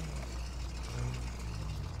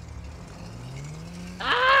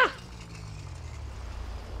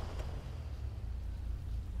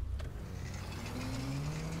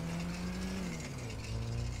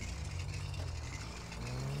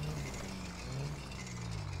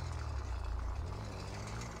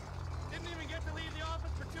 Didn't even get to leave the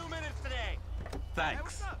office for 2 minutes today. Thanks. Hey,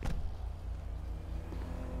 what's up?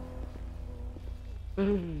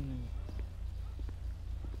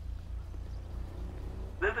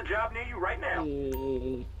 There's a job near you right now.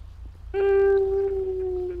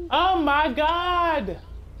 Oh my God!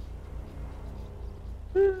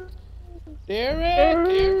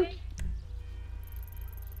 Derek!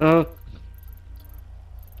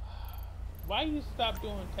 Why you stop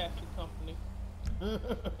doing taxi company?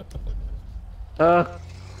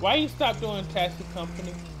 Why you stop doing taxi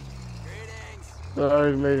company? Greetings. I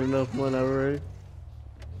already made enough money already.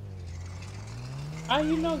 How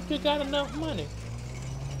you know you got enough money?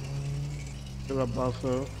 Cause I bought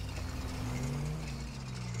some.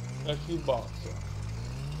 That you bought some.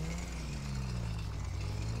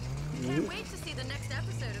 Can't wait to see the next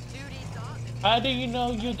episode of Duty Dog. How do you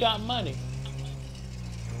know you got money?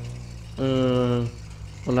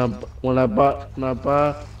 When I buy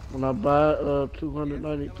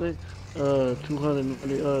 290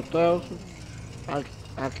 290,000, I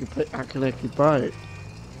can actually buy it.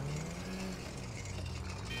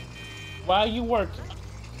 Why are you working?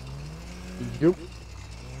 Yep.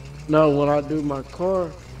 No, when I do my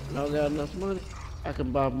car and I got enough money, I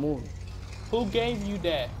can buy more. Who gave you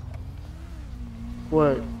that?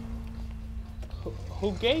 What?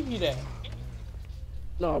 Who gave you that?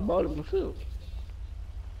 No, I bought it myself.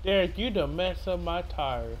 Derek, you done messed up my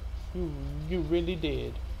tire. You really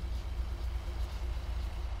did.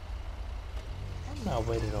 I'm not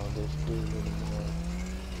waiting on this dude anymore.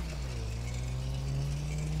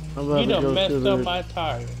 I'm about You to done go to messed up the. my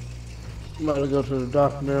tire. I'm about to go to the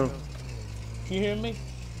dock now. You hear me?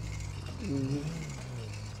 Mm-hmm.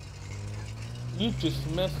 You just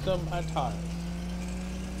messed up my tire.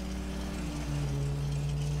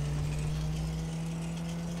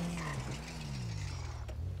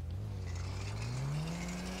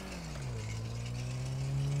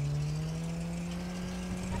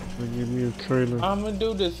 Give me a trailer. I'm gonna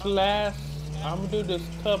do this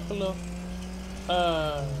couple of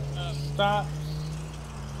stops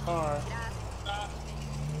or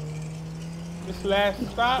this last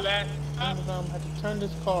stop. I'm gonna have to turn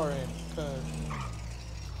this car in because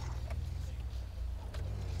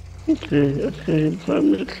Okay,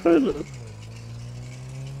 find me a trailer. the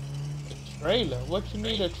trailer. What you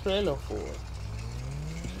need a trailer for?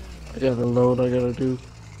 I got a load I gotta do.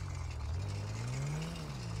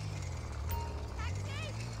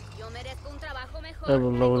 Yo merezco un trabajo I mejor. have a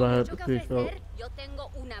load Tengo I have mucho to que pick up. ofrecer. Yo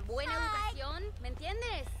tengo una buena educación, ¿me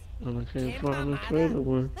entiendes? And I can't find the trailer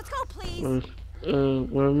where, Let's go, please.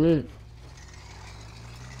 where I'm at.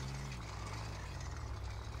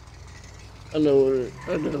 I know where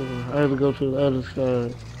I know. I have to go to the other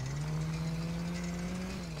side.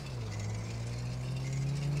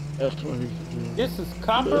 That's what he can do. This is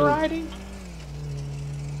copywriting.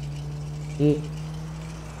 Mm.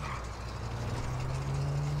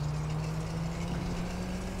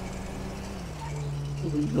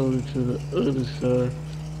 We go to the other side.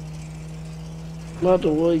 Not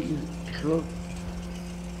the way you truck.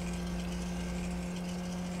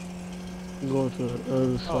 Go to the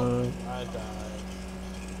other Oh, side. I died.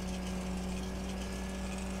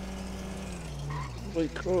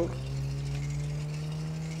 Wait, car.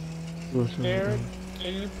 Go to the Derek, other.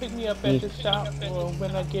 can you pick me up at the shop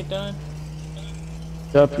when I get done?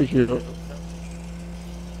 I'll pick you up.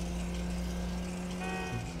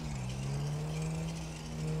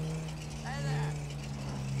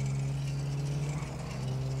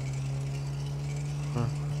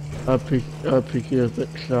 I'll pick you up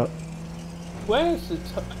at the shop. Where's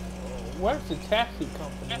the taxi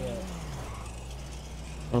company at?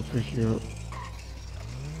 I'll pick you up.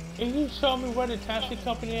 Can you show me where the taxi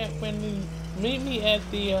company at when you meet me at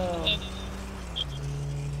the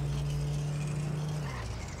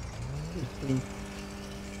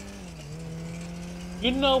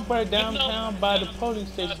you know where downtown by the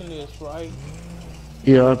police station is, right?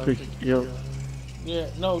 Yeah, I'll pick you up. Yeah,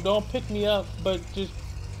 no, don't pick me up, but just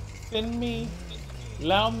send me,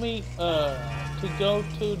 allow me to go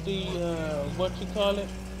to the what you call it,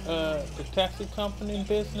 the taxi company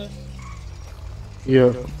business,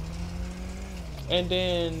 Yeah. and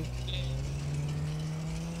then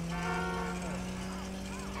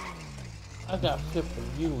I got fit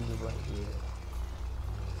for you right here.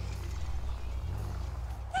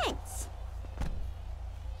 Thanks.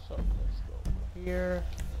 So let's go over here.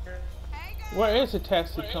 Where is the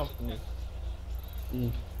taxi company?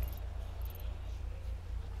 Mm.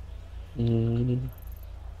 Mm.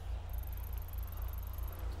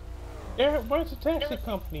 Where's the taxi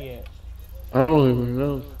company at? I don't even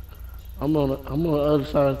know. I'm on the other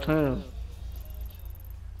side of town.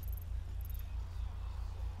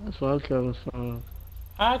 That's what I'm trying to find.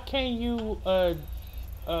 How can you uh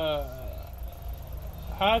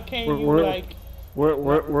how can Where you where like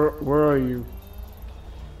where are you?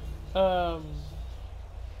 um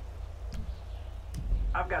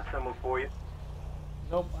I've got someone for you.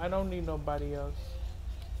 nope, I don't need nobody else.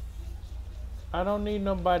 I don't need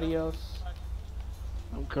nobody else.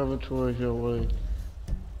 I'm coming towards your way.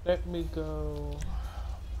 Let me go.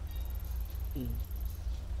 Mm.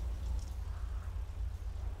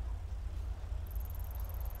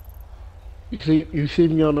 You see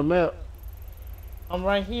me on the map? I'm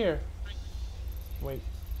right here. Wait.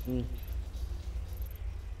 Mm.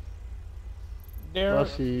 There. I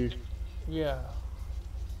see you. Yeah.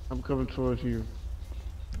 I'm coming towards you.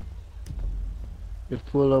 Just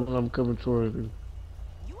pull up and I'm coming towards you.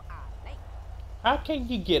 How can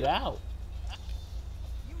you get out?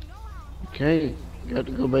 You can't. You got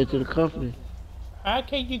to go back to the company. How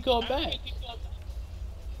can you go back?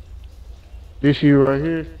 This you right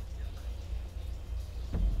here?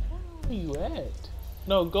 Where are you at?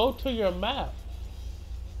 No, go to your map.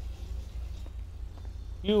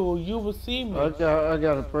 You will see me. I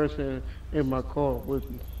got a person in my car with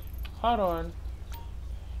me. Hold on.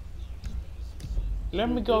 Let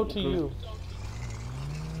me go to you.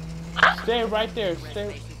 Stay right there.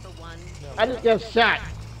 Stay. I just got shot.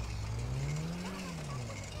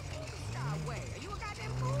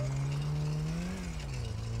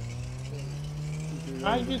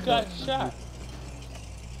 How you got shot?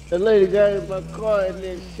 The lady got in my car and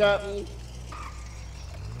then shot me.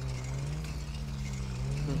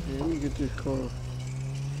 Okay, let me get this car.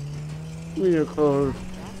 Give me your car.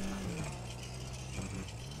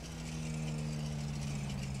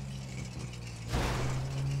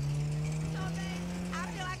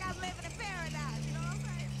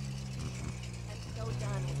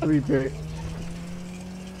 I'll be back.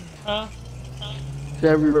 Huh?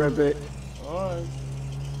 I'll be right back. Alright.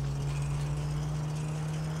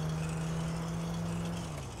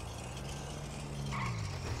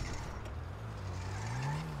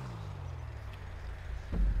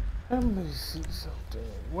 Let me see something.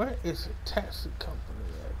 Where is a taxi company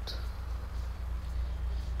at?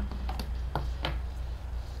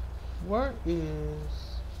 Where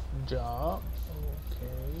is job?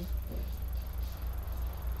 Okay.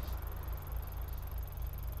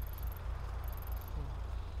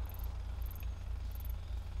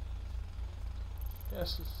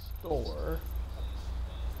 That's a store.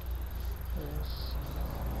 Yes.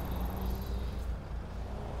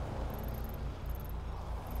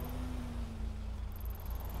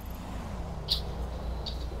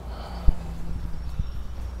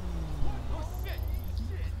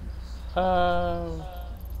 I'm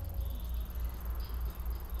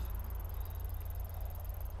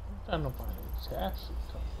trying to find a taxi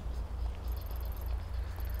company.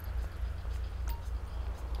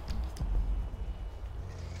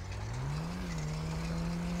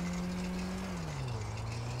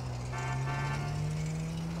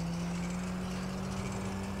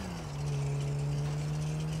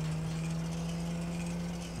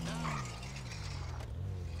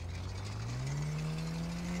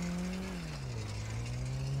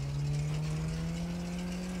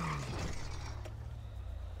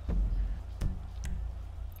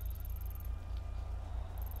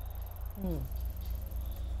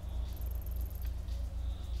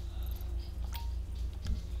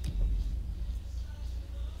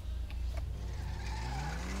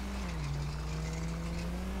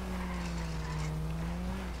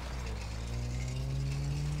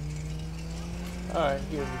 Alright,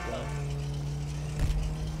 here we go.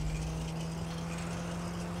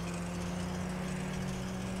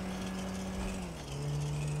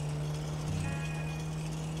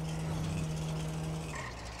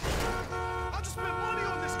 I just spent money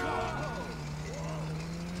on this car!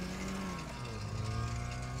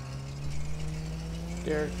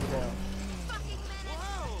 Derrick, get out.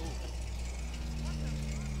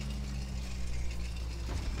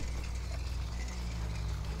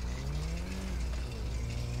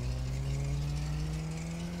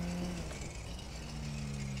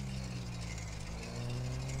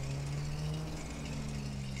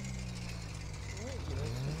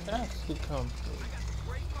 Taxi company. I got some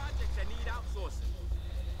great projects that need outsourcing.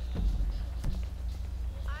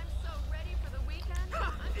 I'm so ready for the weekend.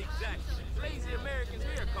 Exactly. Lazy Americans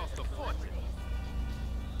here cost a fortune.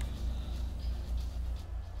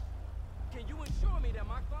 Can you ensure me that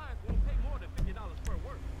my clients won't pay more than $50 per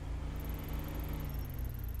work?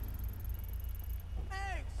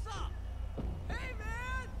 Hey, sup? Hey,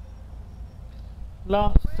 man!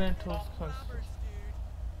 Los Santos Country. Roberts, dude.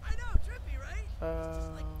 I know, trippy, right?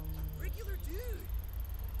 Regular dude.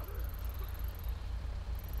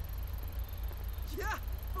 Yeah,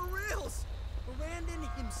 for reals. Brandon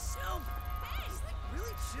himself. He's like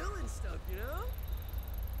really chill and stuff, you know?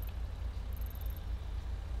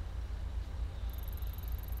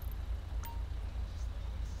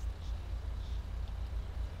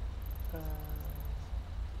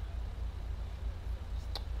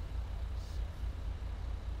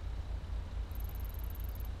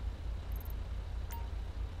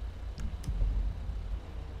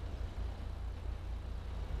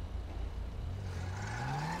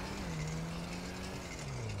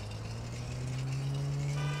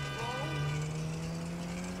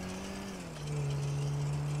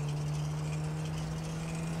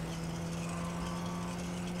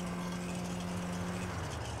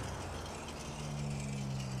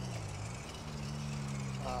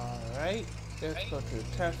 Alright, let's go to the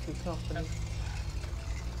taxi company.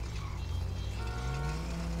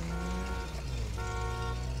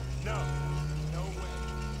 No, no way.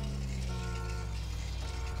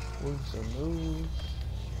 Where's the news?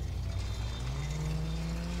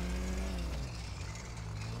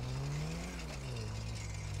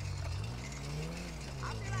 I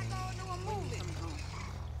feel like going to a movie.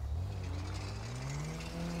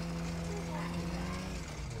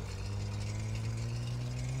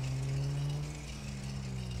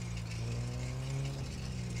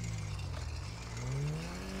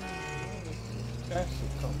 Taxi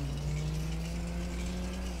company.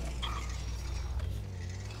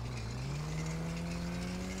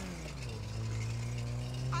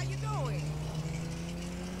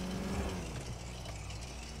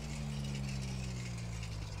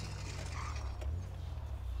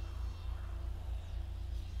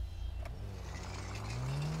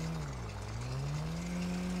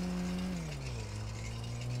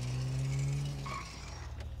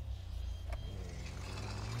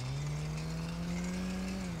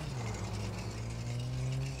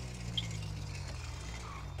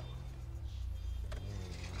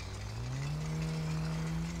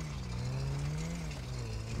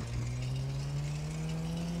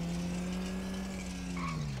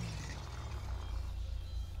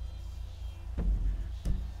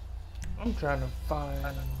 I'm trying to find.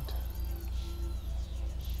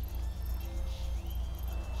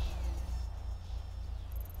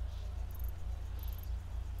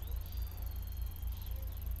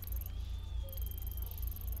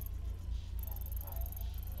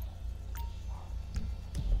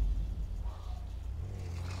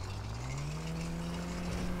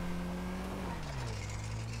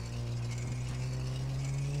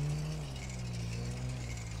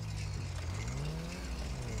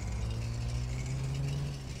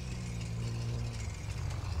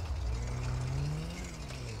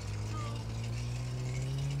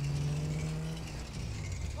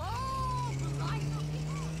 Oh, right.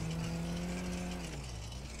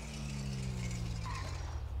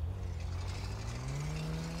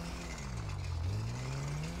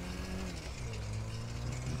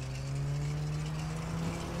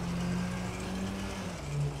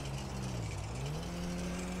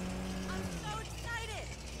 I'm so excited.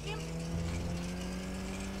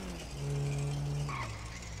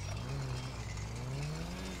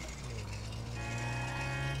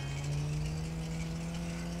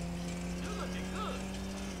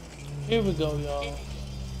 Here we go, y'all. I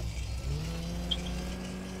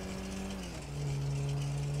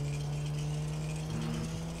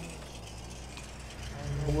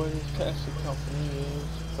don't know where this taxi company is,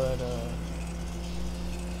 but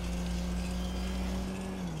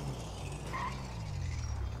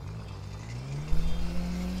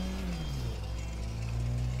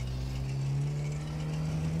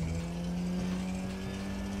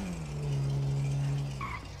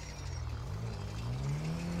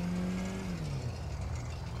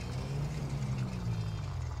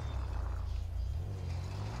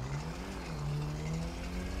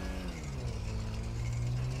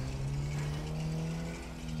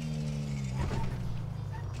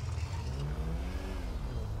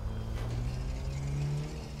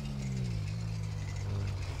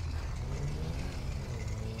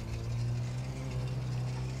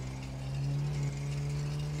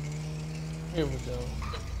here we go.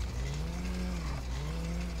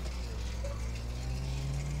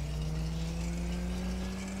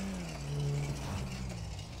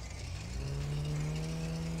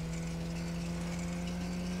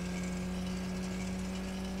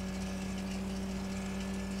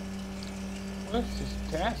 Where's this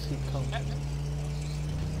taxi company?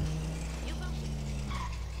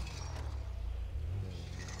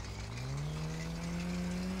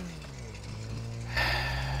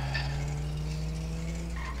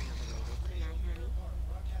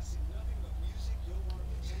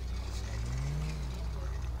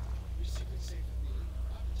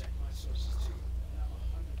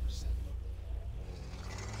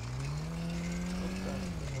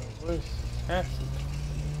 Where's this taxi company?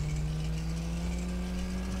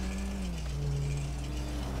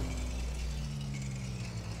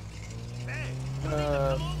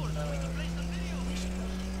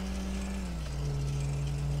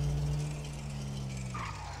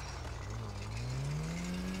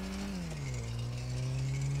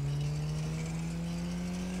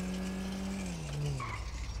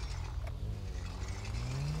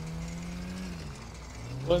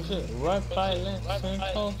 Was it right by Los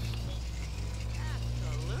Santos?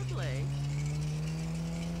 Absolutely.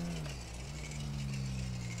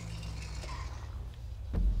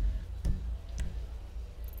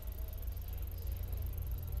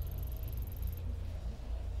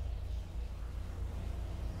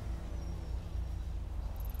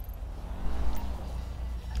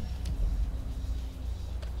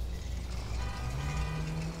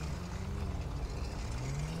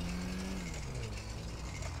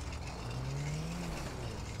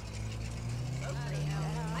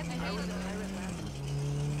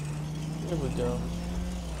 Here we go.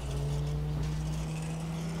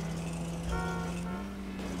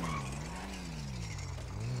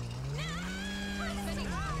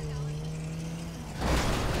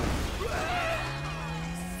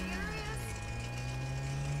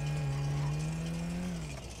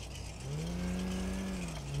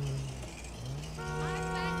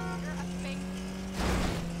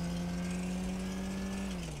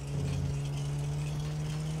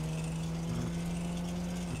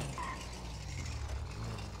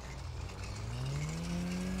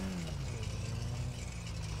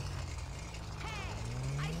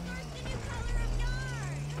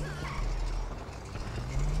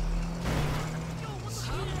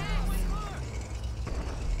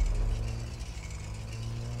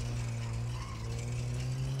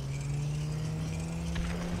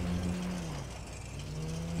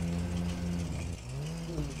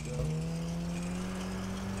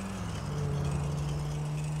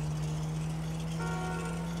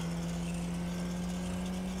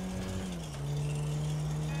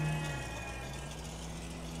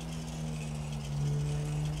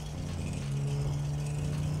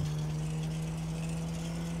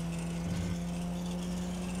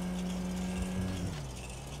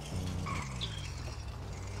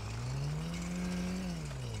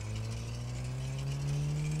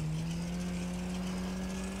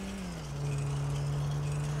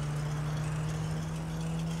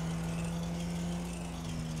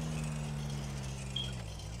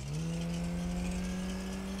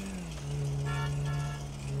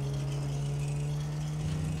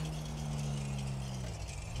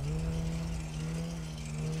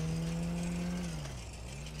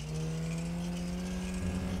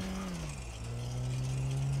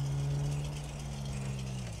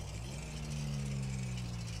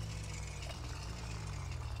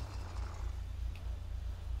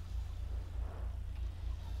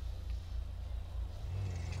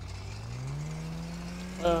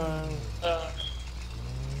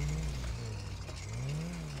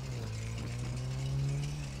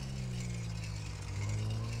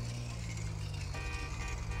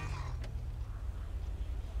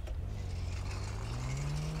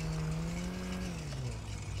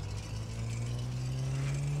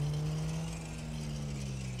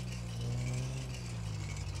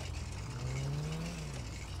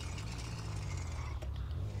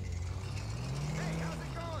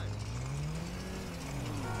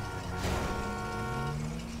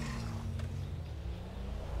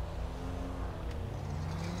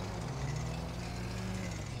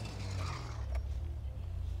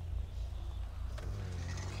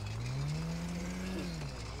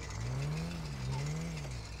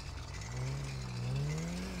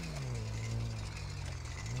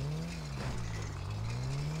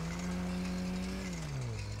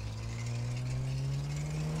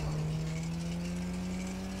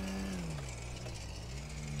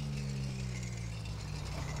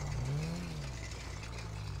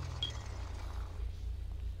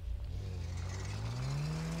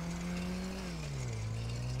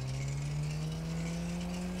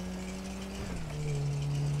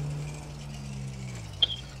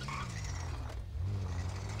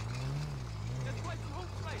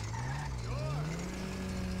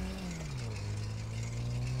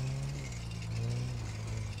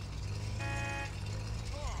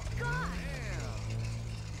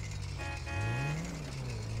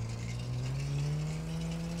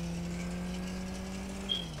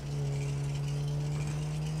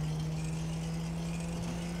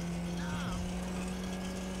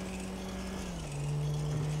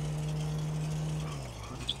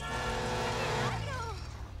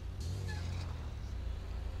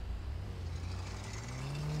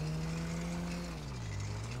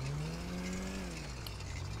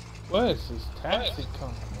 What is this taxi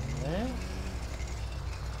company, man?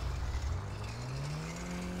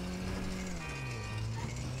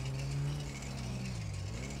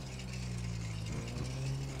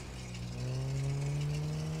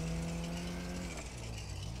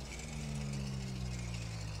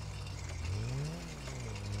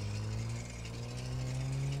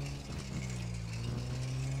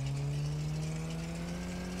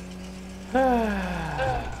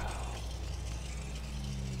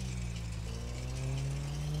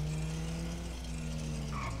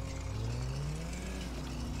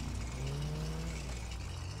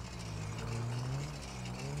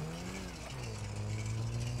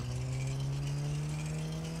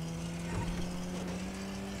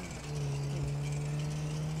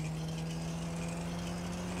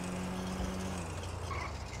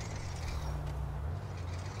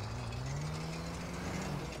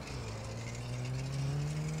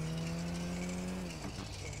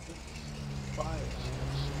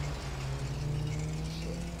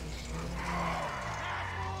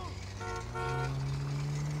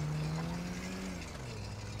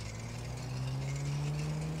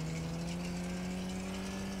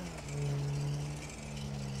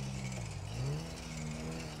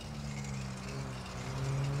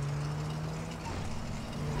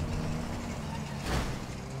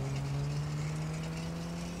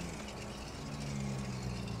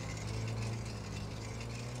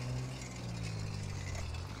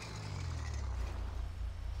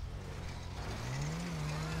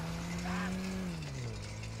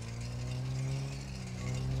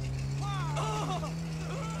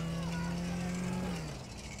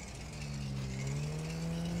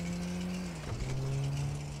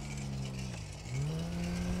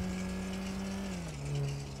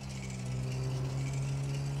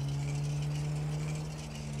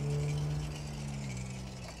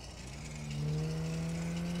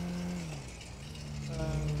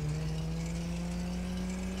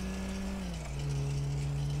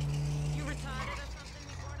 You retarded or something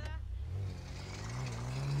before that?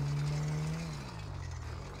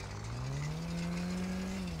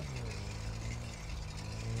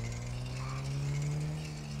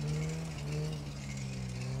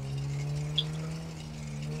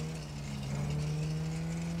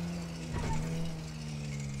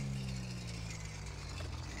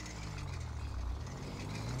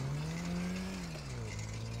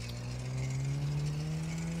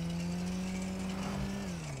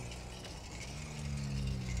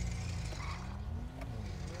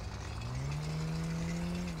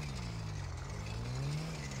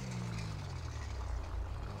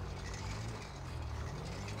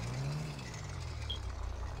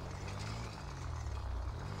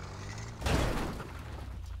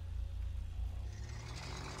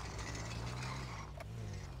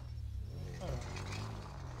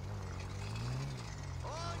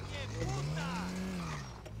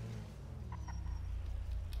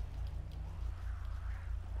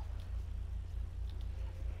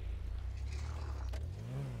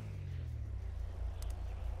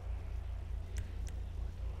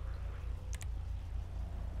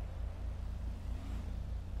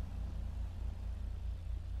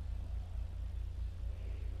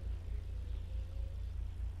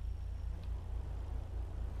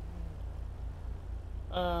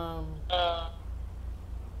 I'm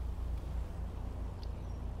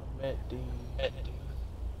at the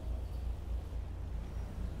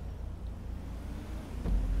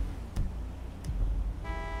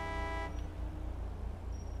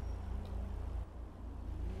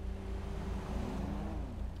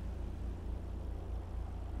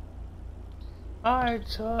Alright,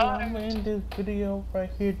 so I'm gonna end this video right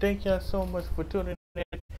here. Thank y'all so much for tuning in.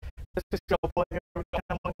 This is your boy Eric,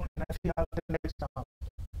 and I see y'all the next time.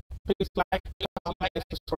 Please like, comment, and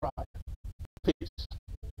subscribe.